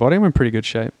happy with my body. I'm in pretty good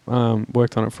shape.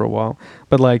 Worked on it for a while,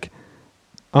 but like,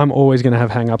 I'm always going to have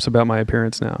hang-ups about my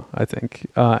appearance now, I think.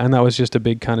 And that was just a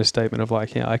big kind of statement of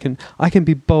like, yeah, I can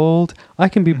be bold, I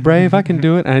can be brave, I can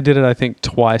do it. And I did it, I think,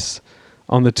 twice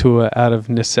on the tour out of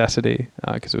necessity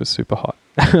because it was super hot.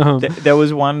 There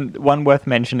was one worth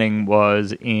mentioning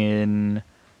was in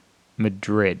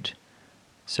Madrid.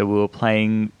 So we were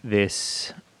playing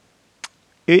this.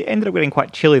 It ended up getting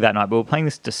quite chilly that night, but we were playing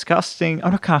this disgusting.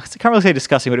 I can't really say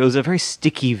disgusting, but it was a very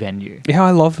sticky venue. Yeah,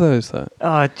 I love those though.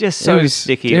 Oh, just so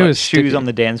sticky. It like was shoes sticky. on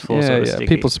the dance floor, so sticky.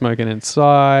 People smoking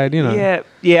inside, you know.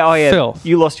 Yeah. Oh, yeah. Filth.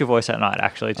 You lost your voice that night,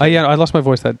 actually. Too. Oh, yeah. I lost my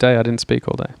voice that day. I didn't speak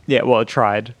all day. Yeah. Well, I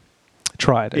tried.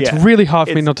 It's really hard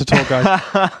for me not to talk, guys.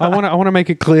 I want to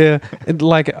make it clear.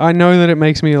 Like, I know that it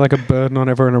makes me like a burden on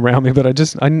everyone around me, but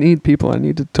I need people. I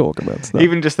need to talk about stuff.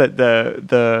 Even just that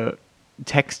the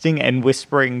texting and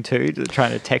whispering too, trying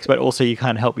to text, but also you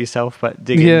can't help yourself but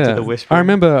dig into the whispering. I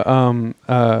remember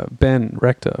Ben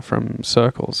Rector from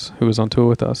Circles, who was on tour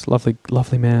with us.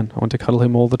 Lovely man. I want to cuddle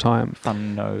him all the time.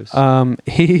 Fun nose.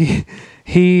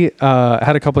 He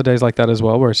had a couple of days like that as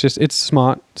well, where it's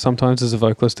smart sometimes as a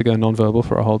vocalist to go nonverbal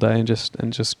for a whole day and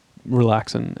just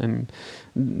relax and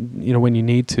you know, when you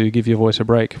need to give your voice a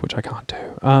break, which I can't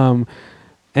do.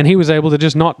 And he was able to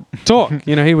just not talk.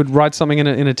 You know, he would write something in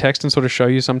a text and sort of show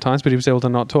you sometimes, but he was able to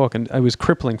not talk, and it was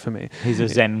crippling for me. He's a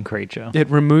Zen creature. It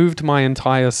removed my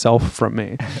entire self from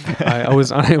me. I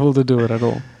was unable to do it at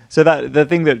all. So the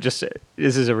thing that this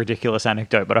is a ridiculous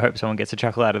anecdote, but I hope someone gets a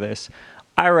chuckle out of this.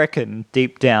 I reckon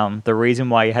deep down, the reason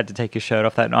why you had to take your shirt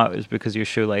off that night was because your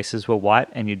shoelaces were white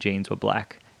and your jeans were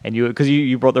black. And because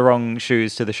you brought the wrong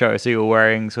shoes to the show, so you were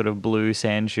wearing sort of blue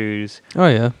sand shoes. Oh,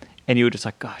 yeah. And you were just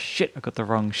like, oh, shit, I got the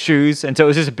wrong shoes. And so it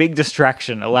was just a big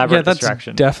distraction, elaborate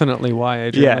distraction. Yeah, that's definitely why,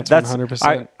 Adrian. Yeah, that's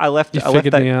 100%. I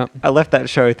figured me out. I left that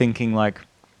show thinking, like,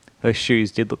 those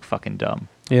shoes did look fucking dumb.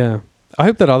 Yeah. I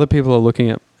hope that other people are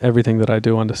looking at everything that I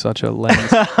do under such a lens.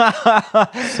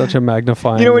 Such a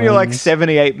magnifying You know when lens. you're like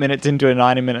 78 minutes into a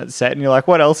 90-minute set and you're like,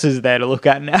 what else is there to look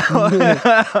at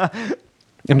now?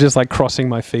 I'm just like crossing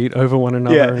my feet over one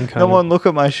another and kind of look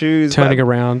at my shoes. Turning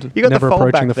around, you got never the fold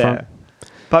approaching back the front. there.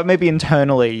 But maybe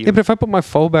internally. Yeah, but if I put my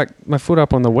foot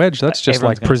up on the wedge, that's just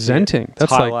like presenting.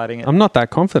 That's highlighting like, it. I'm not that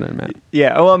confident, man.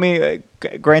 Yeah. Well, I mean,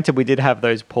 granted, we did have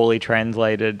those poorly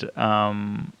translated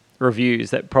reviews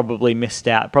that probably missed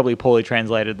out, probably poorly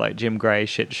translated, like Jim Gray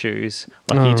shit shoes.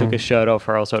 Like he took his shirt off,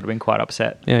 or else I would have been quite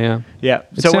upset. Yeah.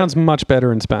 It So sounds much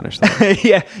better in Spanish, though.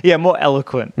 yeah, more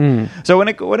eloquent. So when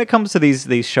it comes to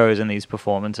these shows and these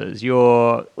performances,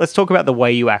 let's talk about the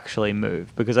way you actually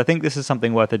move, because I think this is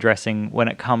something worth addressing when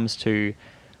it comes to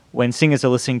when singers are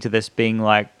listening to this, being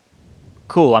like,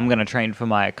 cool, I'm going to train for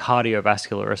my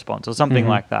cardiovascular response or something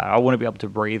like that. I want to be able to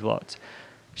breathe lots.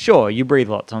 Sure, you breathe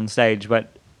lots on stage,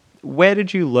 but where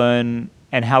did you learn,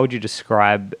 and how would you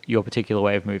describe your particular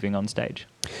way of moving on stage?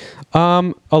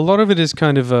 A lot of it is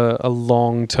kind of a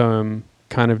long-term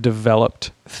kind of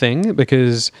developed thing,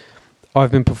 because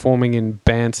I've been performing in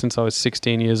bands since I was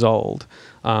 16 years old,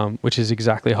 which is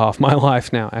exactly half my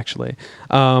life now, actually.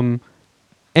 And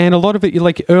a lot of it,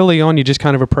 like early on, you just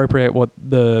kind of appropriate what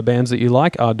the bands that you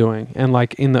like are doing. And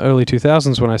like in the early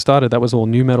 2000s when I started, that was all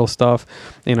new metal stuff.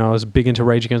 You know, I was big into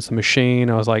Rage Against the Machine.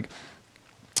 I was like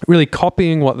really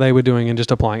copying what they were doing and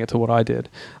just applying it to what I did.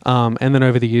 And then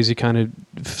over the years, you kind of,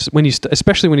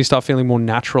 especially when you start feeling more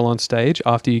natural on stage,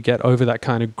 after you get over that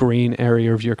kind of green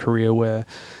area of your career where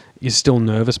you're still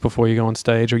nervous before you go on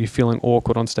stage, or you're feeling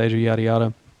awkward on stage, or yada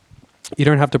yada, you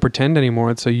don't have to pretend anymore.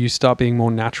 And so you start being more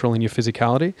natural in your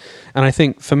physicality. And I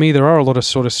think for me, there are a lot of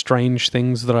sort of strange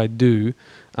things that I do,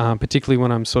 particularly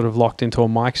when I'm sort of locked into a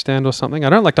mic stand or something. I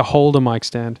don't like to hold a mic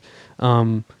stand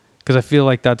because I feel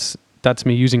like that's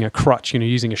me using a crutch,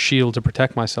 using a shield to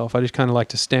protect myself. I just kind of like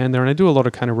to stand there, and I do a lot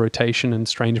of kind of rotation and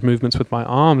strange movements with my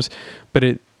arms, but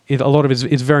a lot of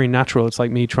it's very natural. It's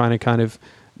like me trying to kind of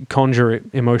conjure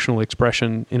emotional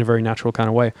expression in a very natural kind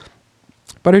of way.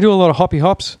 But I do a lot of hoppy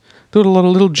hops, do a lot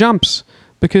of little jumps,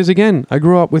 because again, I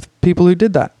grew up with people who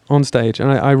did that on stage,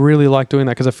 and I really like doing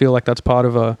that because I feel like that's part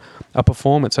of a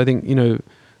performance. I think, it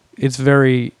was a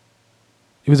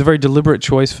very deliberate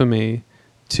choice for me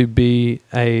to be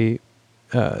a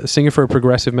singer for a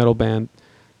progressive metal band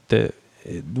that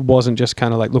it wasn't just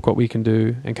kind of like, look what we can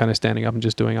do and kind of standing up and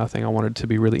just doing our thing. I wanted to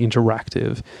be really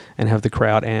interactive and have the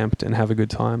crowd amped and have a good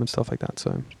time and stuff like that.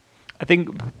 So I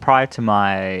think prior to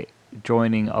my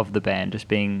joining of the band, just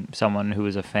being someone who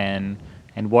was a fan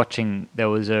and watching, there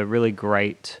was a really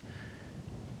great...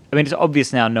 I mean, it's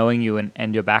obvious now knowing you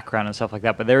and your background and stuff like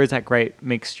that, but there is that great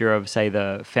mixture of, say,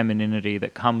 the femininity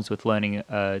that comes with learning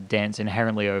dance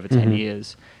inherently over 10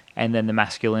 years, and then the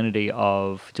masculinity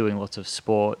of doing lots of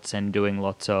sports and doing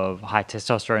lots of high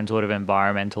testosterone sort of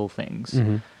environmental things.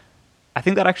 I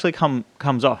think that actually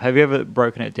comes off. Have you ever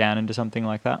broken it down into something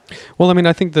like that? Well, I mean,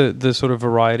 I think the sort of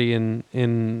variety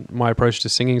in my approach to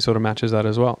singing sort of matches that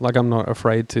as well. Like, I'm not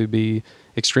afraid to be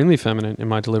extremely feminine in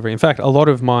my delivery. In fact, a lot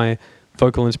of my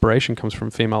vocal inspiration comes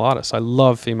from female artists. I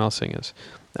love female singers,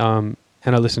 and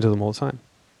I listen to them all the time.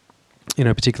 You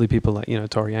know, particularly people like,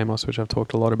 Tori Amos, which I've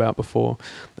talked a lot about before,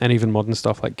 and even modern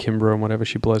stuff like Kimbra and whatever.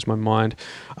 She blows my mind.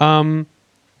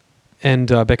 And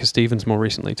Becca Stevens more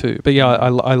recently too. But yeah,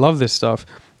 I love this stuff,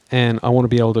 and I want to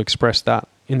be able to express that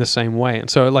in the same way. And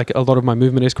so, like, a lot of my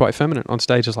movement is quite feminine. On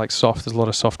stage is like soft. There's a lot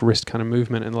of soft wrist kind of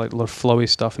movement and like a lot of flowy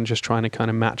stuff, and just trying to kind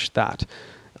of match that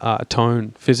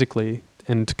tone physically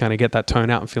and to kind of get that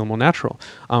tone out and feel more natural.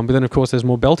 But then, of course, there's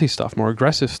more belty stuff, more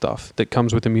aggressive stuff that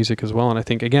comes with the music as well. And I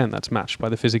think, again, that's matched by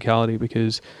the physicality,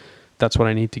 because that's what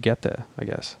I need to get there, I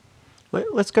guess.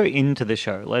 Let's go into the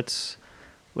show. Let's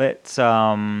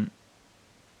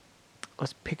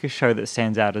pick a show that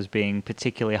stands out as being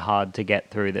particularly hard to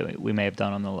get through that we may have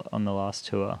done on the last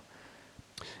tour.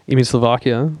 You mean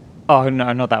Slovakia? Oh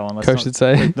no, not that one. Coach should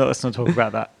say. Let's not talk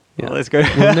about that. Yeah. Let's go.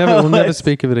 We'll never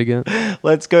speak of it again.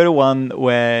 Let's go to one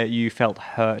where you felt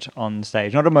hurt on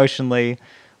stage, not emotionally,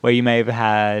 where you may have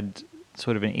had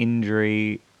sort of an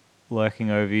injury lurking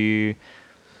over you.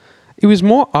 It was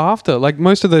more after, like,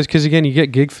 most of those, because again, you get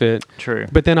gig fit. True.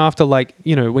 But then after, like,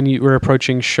 when you were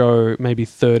approaching show maybe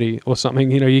 30 or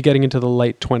something, you're getting into the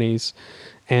late 20s,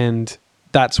 and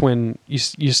that's when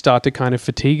you start to kind of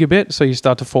fatigue a bit, so you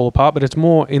start to fall apart. But it's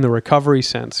more in the recovery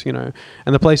sense, And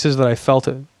the places that I felt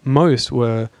it most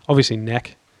were obviously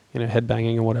neck, head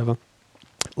banging or whatever.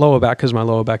 Lower back, because my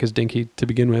lower back is dinky to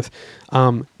begin with.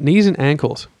 Knees and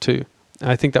ankles too.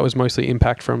 I think that was mostly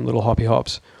impact from little hoppy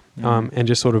hops. And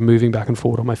just sort of moving back and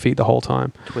forward on my feet the whole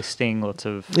time. Twisting, lots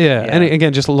of... Yeah, and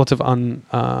again, just lots of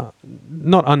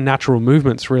not unnatural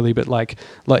movements really, but like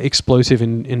explosive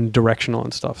in directional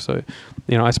and stuff. So,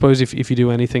 I suppose if you do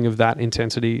anything of that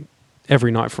intensity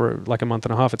every night for like a month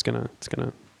and a half, it's gonna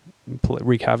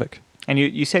wreak havoc. And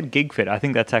you said gig fit. I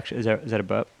think that's actually... Is that a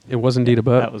burp? It was indeed a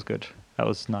burp. That was good. That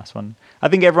was a nice one. I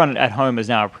think everyone at home is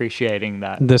now appreciating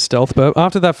that. The stealth burp.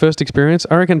 After that first experience,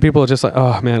 I reckon people are just like,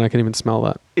 oh man, I can even smell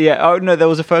that. Yeah. Oh no, there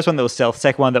was a first one that was stealth.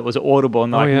 Second one that was audible,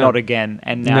 and not again.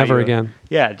 And now never again.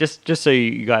 Yeah. Just so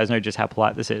you guys know just how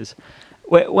polite this is.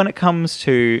 When it comes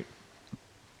to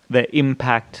the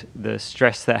impact, the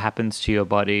stress that happens to your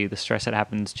body, the stress that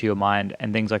happens to your mind,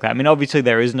 and things like that. I mean, obviously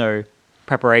there is no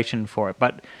preparation for it,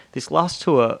 but this last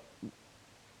tour,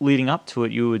 leading up to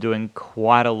it, you were doing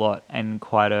quite a lot and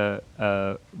quite a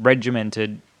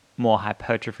regimented, more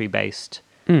hypertrophy-based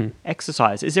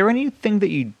exercise. Is there anything that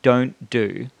you don't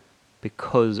do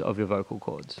because of your vocal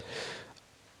cords?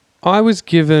 I was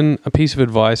given a piece of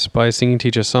advice by a singing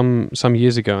teacher some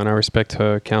years ago, and I respect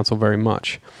her counsel very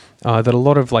much, that a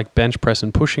lot of like bench press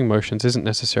and pushing motions isn't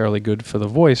necessarily good for the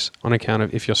voice on account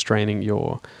of if you're straining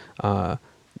your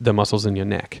the muscles in your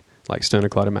neck, like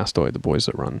sternocleidomastoid, the boys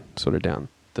that run sort of down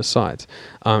the sides.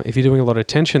 If you're doing a lot of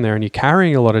tension there and you're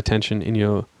carrying a lot of tension in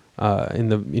your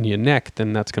in your neck,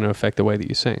 then that's going to affect the way that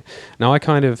you sing. Now, I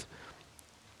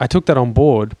took that on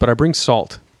board, but I bring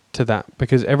salt to that,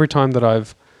 because every time that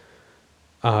I've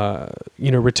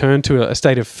returned to a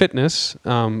state of fitness,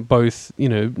 both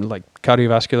like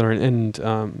cardiovascular and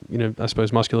I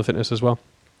suppose muscular fitness as well,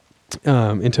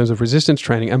 in terms of resistance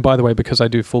training. And by the way, because I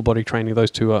do full body training, those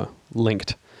two are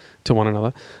linked to one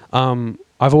another.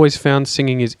 I've always found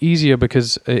singing is easier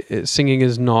because singing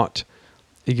is not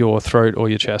your throat or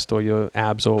your chest or your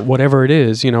abs or whatever it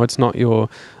is. It's not your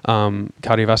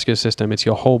cardiovascular system. It's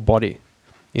your whole body.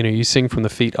 You sing from the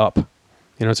feet up.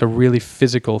 It's a really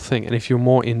physical thing. And if you're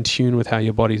more in tune with how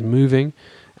your body's moving,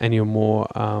 and you're more,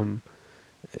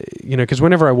 because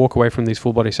whenever I walk away from these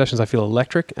full body sessions, I feel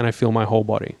electric and I feel my whole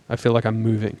body. I feel like I'm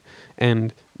moving.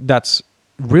 And that's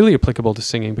really applicable to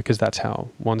singing, because that's how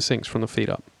one sings, from the feet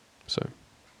up. So.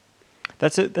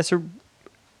 That's a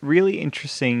really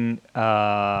interesting.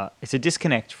 It's a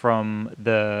disconnect from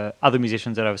the other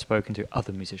musicians that I've spoken to.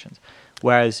 Other musicians,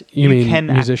 whereas You mean can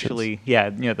musicians? actually,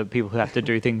 the people who have to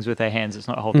do things with their hands. It's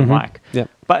not hold the mic. Yeah.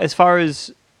 But as far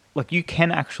as like, you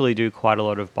can actually do quite a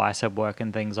lot of bicep work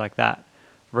and things like that,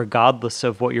 regardless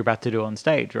of what you're about to do on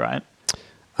stage, right?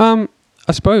 I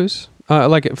suppose.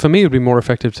 Like for me, it would be more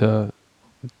effective to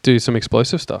do some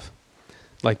explosive stuff,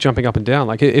 like jumping up and down.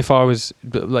 Like if I was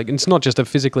like, it's not just a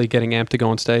physically getting amped to go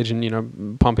on stage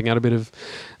and pumping out a bit of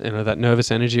that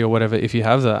nervous energy or whatever. If you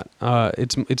have that,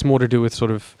 it's more to do with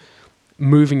sort of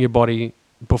moving your body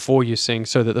before you sing,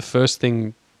 so that the first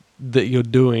thing that you're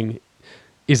doing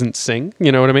isn't sing.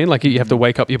 You know what I mean? Like you have to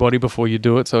wake up your body before you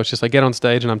do it. So it's just like get on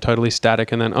stage and I'm totally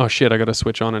static, and then oh shit, I got to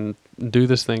switch on and do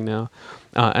this thing now.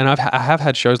 And I have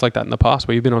had shows like that in the past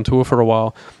where you've been on tour for a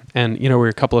while, and we're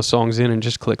a couple of songs in and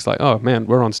just clicks like, oh man,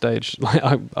 we're on stage. Like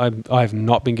I've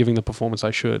not been giving the performance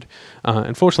I should.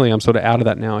 Unfortunately, I'm sort of out of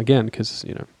that now again because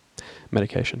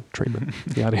medication, treatment,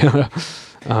 yada yada.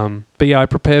 But yeah, I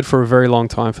prepared for a very long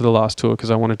time for the last tour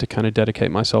because I wanted to kind of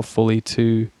dedicate myself fully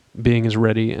to being as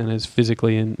ready and as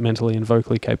physically and mentally and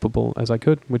vocally capable as I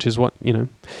could, which is what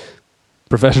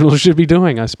professionals should be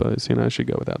doing, I suppose. It should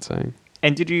go without saying.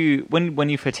 And did you, when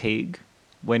you fatigue,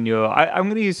 when you're, I'm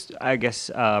going to use, I guess,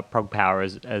 Prog Power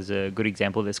as a good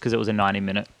example of this because it was a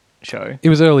 90-minute show. It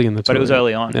was early in the tour. But it was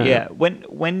early on, yeah.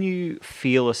 When you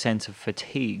feel a sense of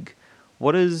fatigue,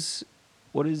 where do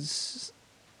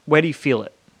you feel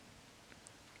it?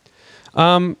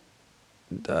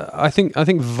 I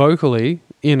think vocally,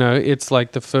 it's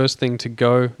like the first thing to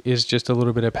go is just a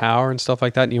little bit of power and stuff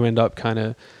like that, and you end up kind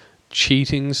of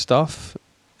cheating stuff.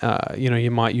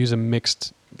 You might use a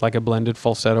mixed, like a blended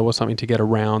falsetto or something to get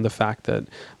around the fact that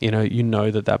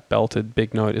that belted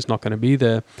big note is not going to be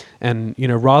there, and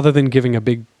rather than giving a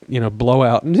big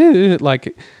blowout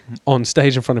like on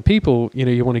stage in front of people,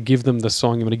 you want to give them the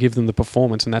song, you want to give them the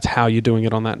performance, and that's how you're doing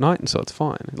it on that night, and so it's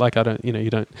fine. Like you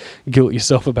don't guilt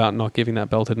yourself about not giving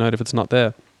that belted note if it's not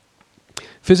there.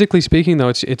 Physically speaking, though,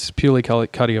 it's purely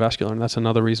cardiovascular, and that's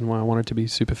another reason why I wanted to be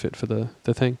super fit for the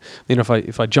thing.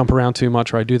 If I jump around too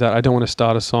much or I do that, I don't want to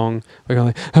start a song by going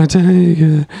like, I take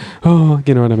it. Oh,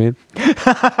 you know what I mean?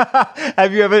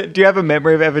 Do you have a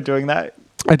memory of ever doing that?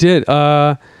 I did.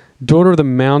 Daughter of the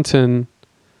Mountain,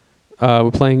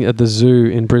 we're playing at the zoo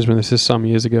in Brisbane. This is some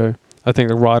years ago. I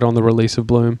think right on the release of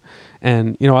Bloom.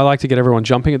 And, I like to get everyone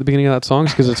jumping at the beginning of that song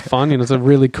because it's fun. It's a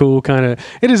really cool it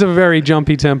is a very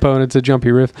jumpy tempo and it's a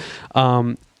jumpy riff.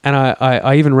 And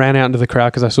I even ran out into the crowd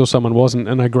because I saw someone wasn't,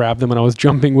 and I grabbed them and I was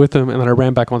jumping with them, and then I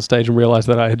ran back on stage and realized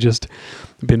that I had just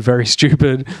been very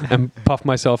stupid and puffed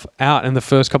myself out in the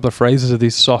first couple of phrases of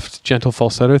these soft, gentle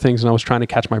falsetto things, and I was trying to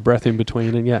catch my breath in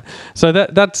between. And yeah, so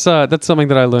that's something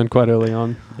that I learned quite early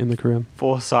on in the career.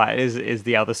 Foresight is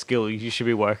the other skill you should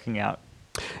be working out.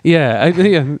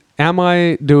 Yeah, am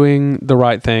I doing the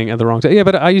right thing at the wrong time? Yeah,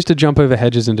 but I used to jump over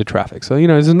hedges into traffic, so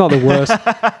this is not the worst.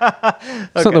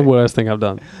 It's not the worst thing I've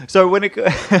done. So when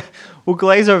we'll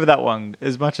glaze over that one.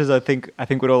 As much as I think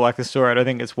we'd all like the story, I don't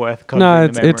think it's worth. No,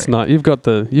 it's not. You've got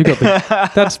the.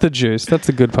 That's the juice. That's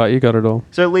the good part. You got it all.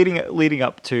 So leading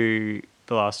up to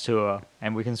the last tour,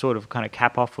 and we can sort of kind of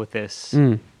cap off with this.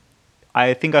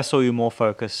 I think I saw you more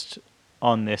focused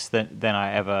on this than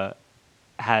I ever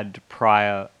had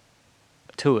prior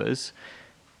tours.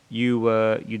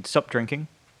 You'd stopped drinking.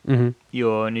 Mm-hmm.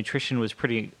 Your nutrition was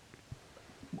pretty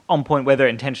on point, whether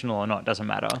intentional or not, doesn't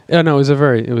matter. Yeah, no,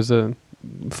 it was a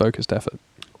focused effort.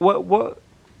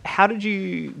 How did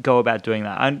you go about doing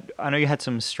that? I know you had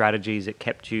some strategies that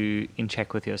kept you in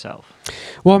check with yourself.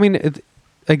 Well, I mean,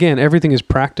 again, everything is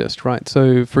practiced, right?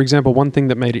 So, for example, one thing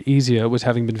that made it easier was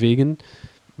having been vegan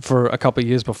for a couple of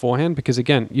years beforehand, because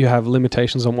again, you have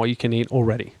limitations on what you can eat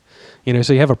already.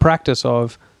 So you have a practice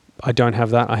of, I don't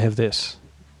have that, I have this.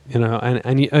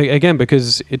 And you, again,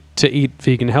 because to eat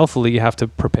vegan healthily, you have to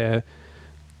prepare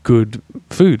good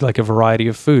food, like a variety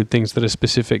of food, things that are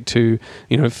specific to,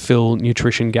 fill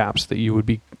nutrition gaps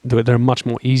that are much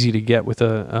more easy to get with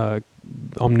a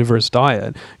omnivorous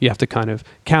diet. You have to kind of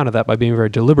counter that by being very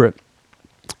deliberate.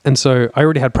 And so I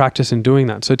already had practice in doing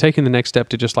that. So taking the next step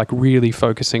to just like really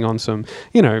focusing on some,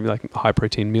 like high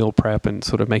protein meal prep and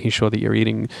sort of making sure that you're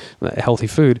eating healthy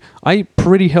food. I eat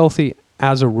pretty healthy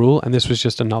as a rule, and this was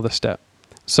just another step.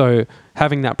 So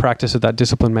having that practice of that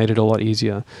discipline made it a lot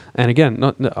easier. And again,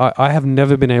 I have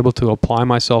never been able to apply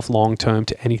myself long term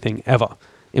to anything ever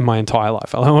in my entire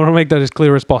life. I want to make that as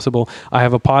clear as possible. I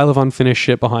have a pile of unfinished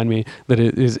shit behind me that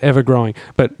is ever growing.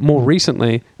 But more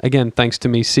recently, again, thanks to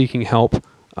me seeking help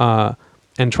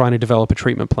and trying to develop a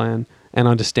treatment plan and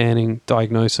understanding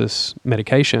diagnosis,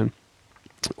 medication,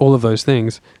 all of those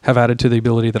things have added to the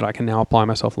ability that I can now apply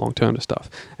myself long term to stuff.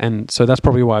 And so that's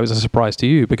probably why it was a surprise to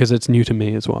you, because it's new to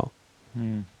me as well.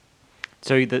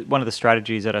 So one of the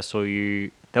strategies that I saw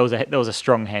you, there was a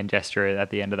strong hand gesture at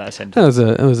the end of that sentence.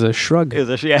 It was a shrug. It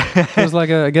was yeah. It was like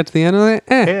I get to the end of it.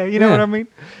 Yeah, you know what I mean.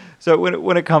 So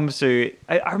when it comes to,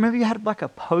 I remember you had like a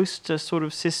poster sort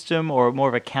of system or more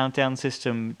of a countdown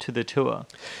system to the tour.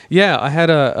 Yeah, I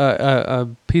had a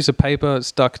piece of paper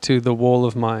stuck to the wall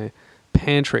of my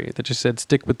pantry that just said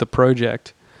 "stick with the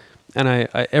project," and I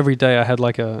every day I had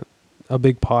like a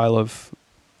big pile of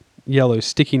yellow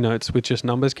sticky notes with just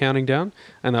numbers counting down,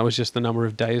 and that was just the number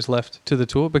of days left to the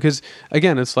tour. Because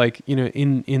again, it's like, you know,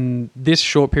 in this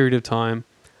short period of time,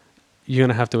 you're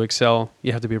gonna have to excel.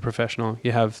 You have to be a professional.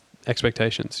 You have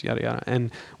expectations, yada yada.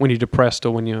 And when you're depressed,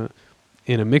 or when you're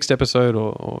in a mixed episode,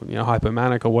 or you know,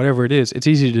 hypomanic, or whatever it is, it's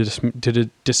easy to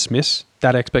dismiss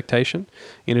that expectation.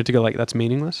 You know, to go like, that's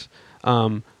meaningless.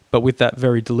 But with that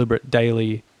very deliberate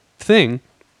daily thing,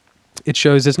 it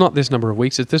shows there's not this number of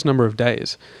weeks, it's this number of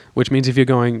days, which means if you're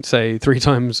going, say, 3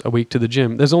 times a week to the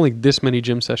gym, there's only this many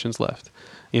gym sessions left.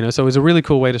 You know, so it was a really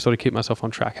cool way to sort of keep myself on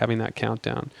track, having that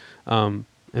countdown, and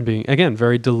being, again,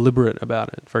 very deliberate about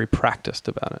it, very practiced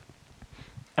about it.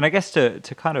 And I guess to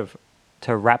kind of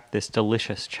to wrap this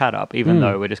delicious chat up, even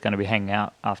though we're just going to be hanging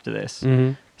out after this,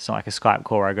 it's not like a Skype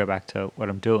call where I go back to what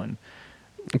I'm doing.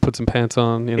 Put some pants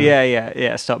on, you know.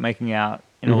 Yeah. Stop making out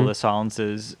in all the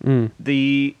silences.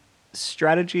 The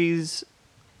strategies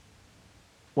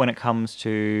when it comes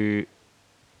to,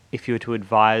 if you were to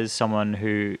advise someone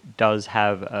who does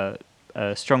have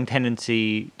a strong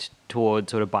tendency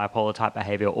towards sort of bipolar type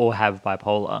behavior or have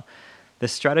bipolar, the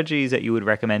strategies that you would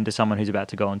recommend to someone who's about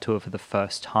to go on tour for the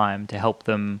first time to help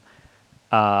them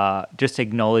just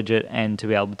acknowledge it and to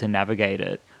be able to navigate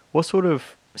it, what sort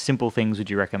of simple things would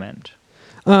you recommend?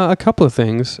 A couple of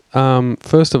things.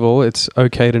 First of all, it's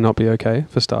okay to not be okay,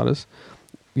 for starters.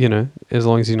 You know, as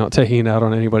long as you're not taking it out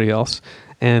on anybody else.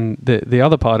 And the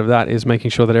other part of that is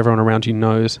making sure that everyone around you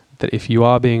knows that if you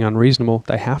are being unreasonable,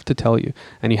 they have to tell you,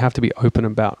 and you have to be open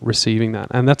about receiving that.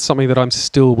 And that's something that I'm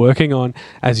still working on.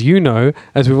 As you know,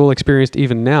 as we've all experienced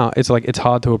even now, it's like, it's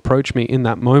hard to approach me in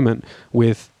that moment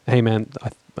with, hey man,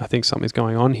 I think something's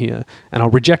going on here, and I'll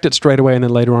reject it straight away, and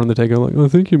then later on in the day go like, I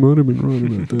think you might have been right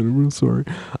about that, I'm real sorry.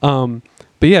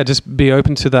 But yeah, just be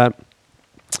open to that,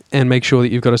 and make sure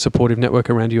that you've got a supportive network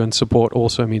around you. And support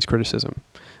also means criticism.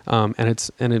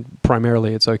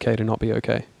 Primarily it's okay to not be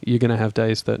okay. You're going to have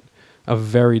days that are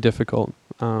very difficult.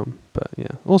 But yeah,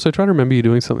 also try to remember you're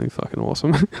doing something fucking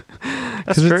awesome.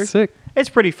 That's true. It's sick. It's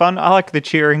pretty fun. I like the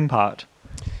cheering part.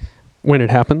 When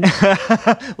it happens.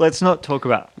 Let's not talk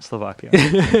about Slovakia.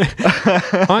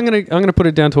 I'm gonna put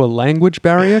it down to a language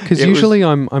barrier, because usually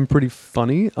I'm pretty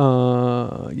funny.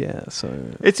 So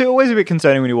it's always a bit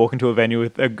concerning when you walk into a venue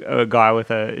with a guy with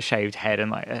a shaved head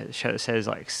and like a shirt that says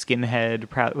like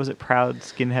skinhead, proud. Was it proud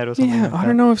skinhead or something? Yeah, like I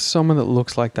don't know if someone that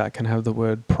looks like that can have the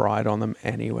word pride on them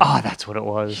anyway. Oh, that's what it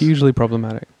was. Hugely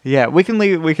problematic. Yeah, we can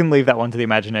leave that one to the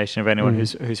imagination of anyone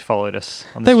who's followed us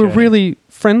on this They were journey. really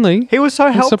friendly. He was so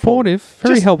helpful. Supportive.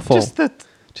 Very helpful.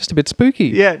 Just a bit spooky.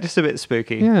 Yeah, just a bit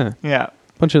spooky. Yeah.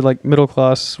 Bunch of like middle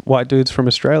class white dudes from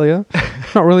Australia.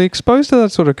 Not really exposed to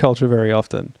that sort of culture very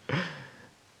often. It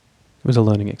was a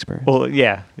learning experience. Well,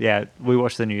 yeah. We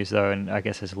watched the news though, and I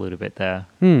guess there's a little bit there.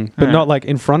 But not like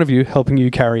in front of you, helping you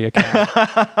carry a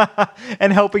cat.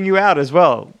 And helping you out as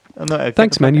well.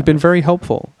 Thanks, man. You've been very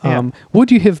helpful. Yeah. Would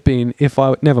you have been if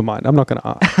I... Never mind. I'm not going to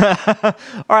ask.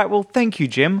 All right. Well, thank you,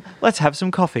 Jim. Let's have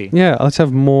some coffee. Yeah, let's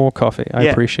have more coffee. I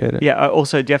appreciate it. Yeah.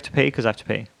 Also, do you have to pee? Because I have to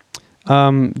pee.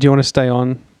 Do you want to stay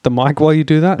on the mic while you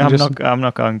do that? I'm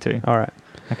not going to. All right.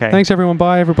 Okay. Thanks, everyone.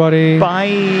 Bye, everybody. Bye.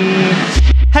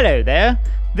 Hello there.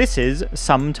 This is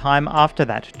Sometime After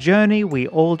That Journey we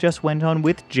all just went on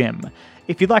with Jim.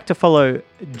 If you'd like to follow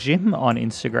Jim on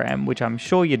Instagram, which I'm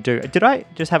sure you do. Did I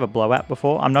just have a blowout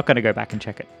before? I'm not going to go back and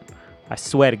check it. I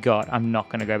swear to God, I'm not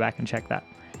going to go back and check that.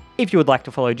 If you would like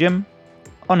to follow Jim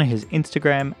on his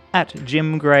Instagram,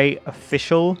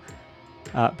 @JimGrayOfficial,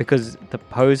 because the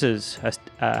posers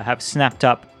have snapped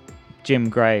up Jim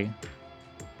Gray.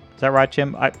 Is that right,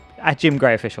 Jim?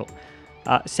 @JimGrayOfficial.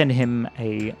 Send him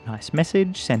a nice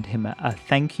message. Send him a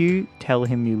thank you. Tell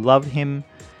him you love him.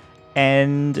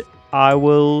 And I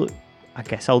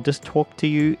guess I'll just talk to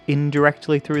you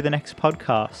indirectly through the next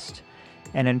podcast.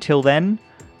 And until then,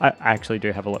 I actually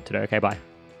do have a lot to do. Okay, bye.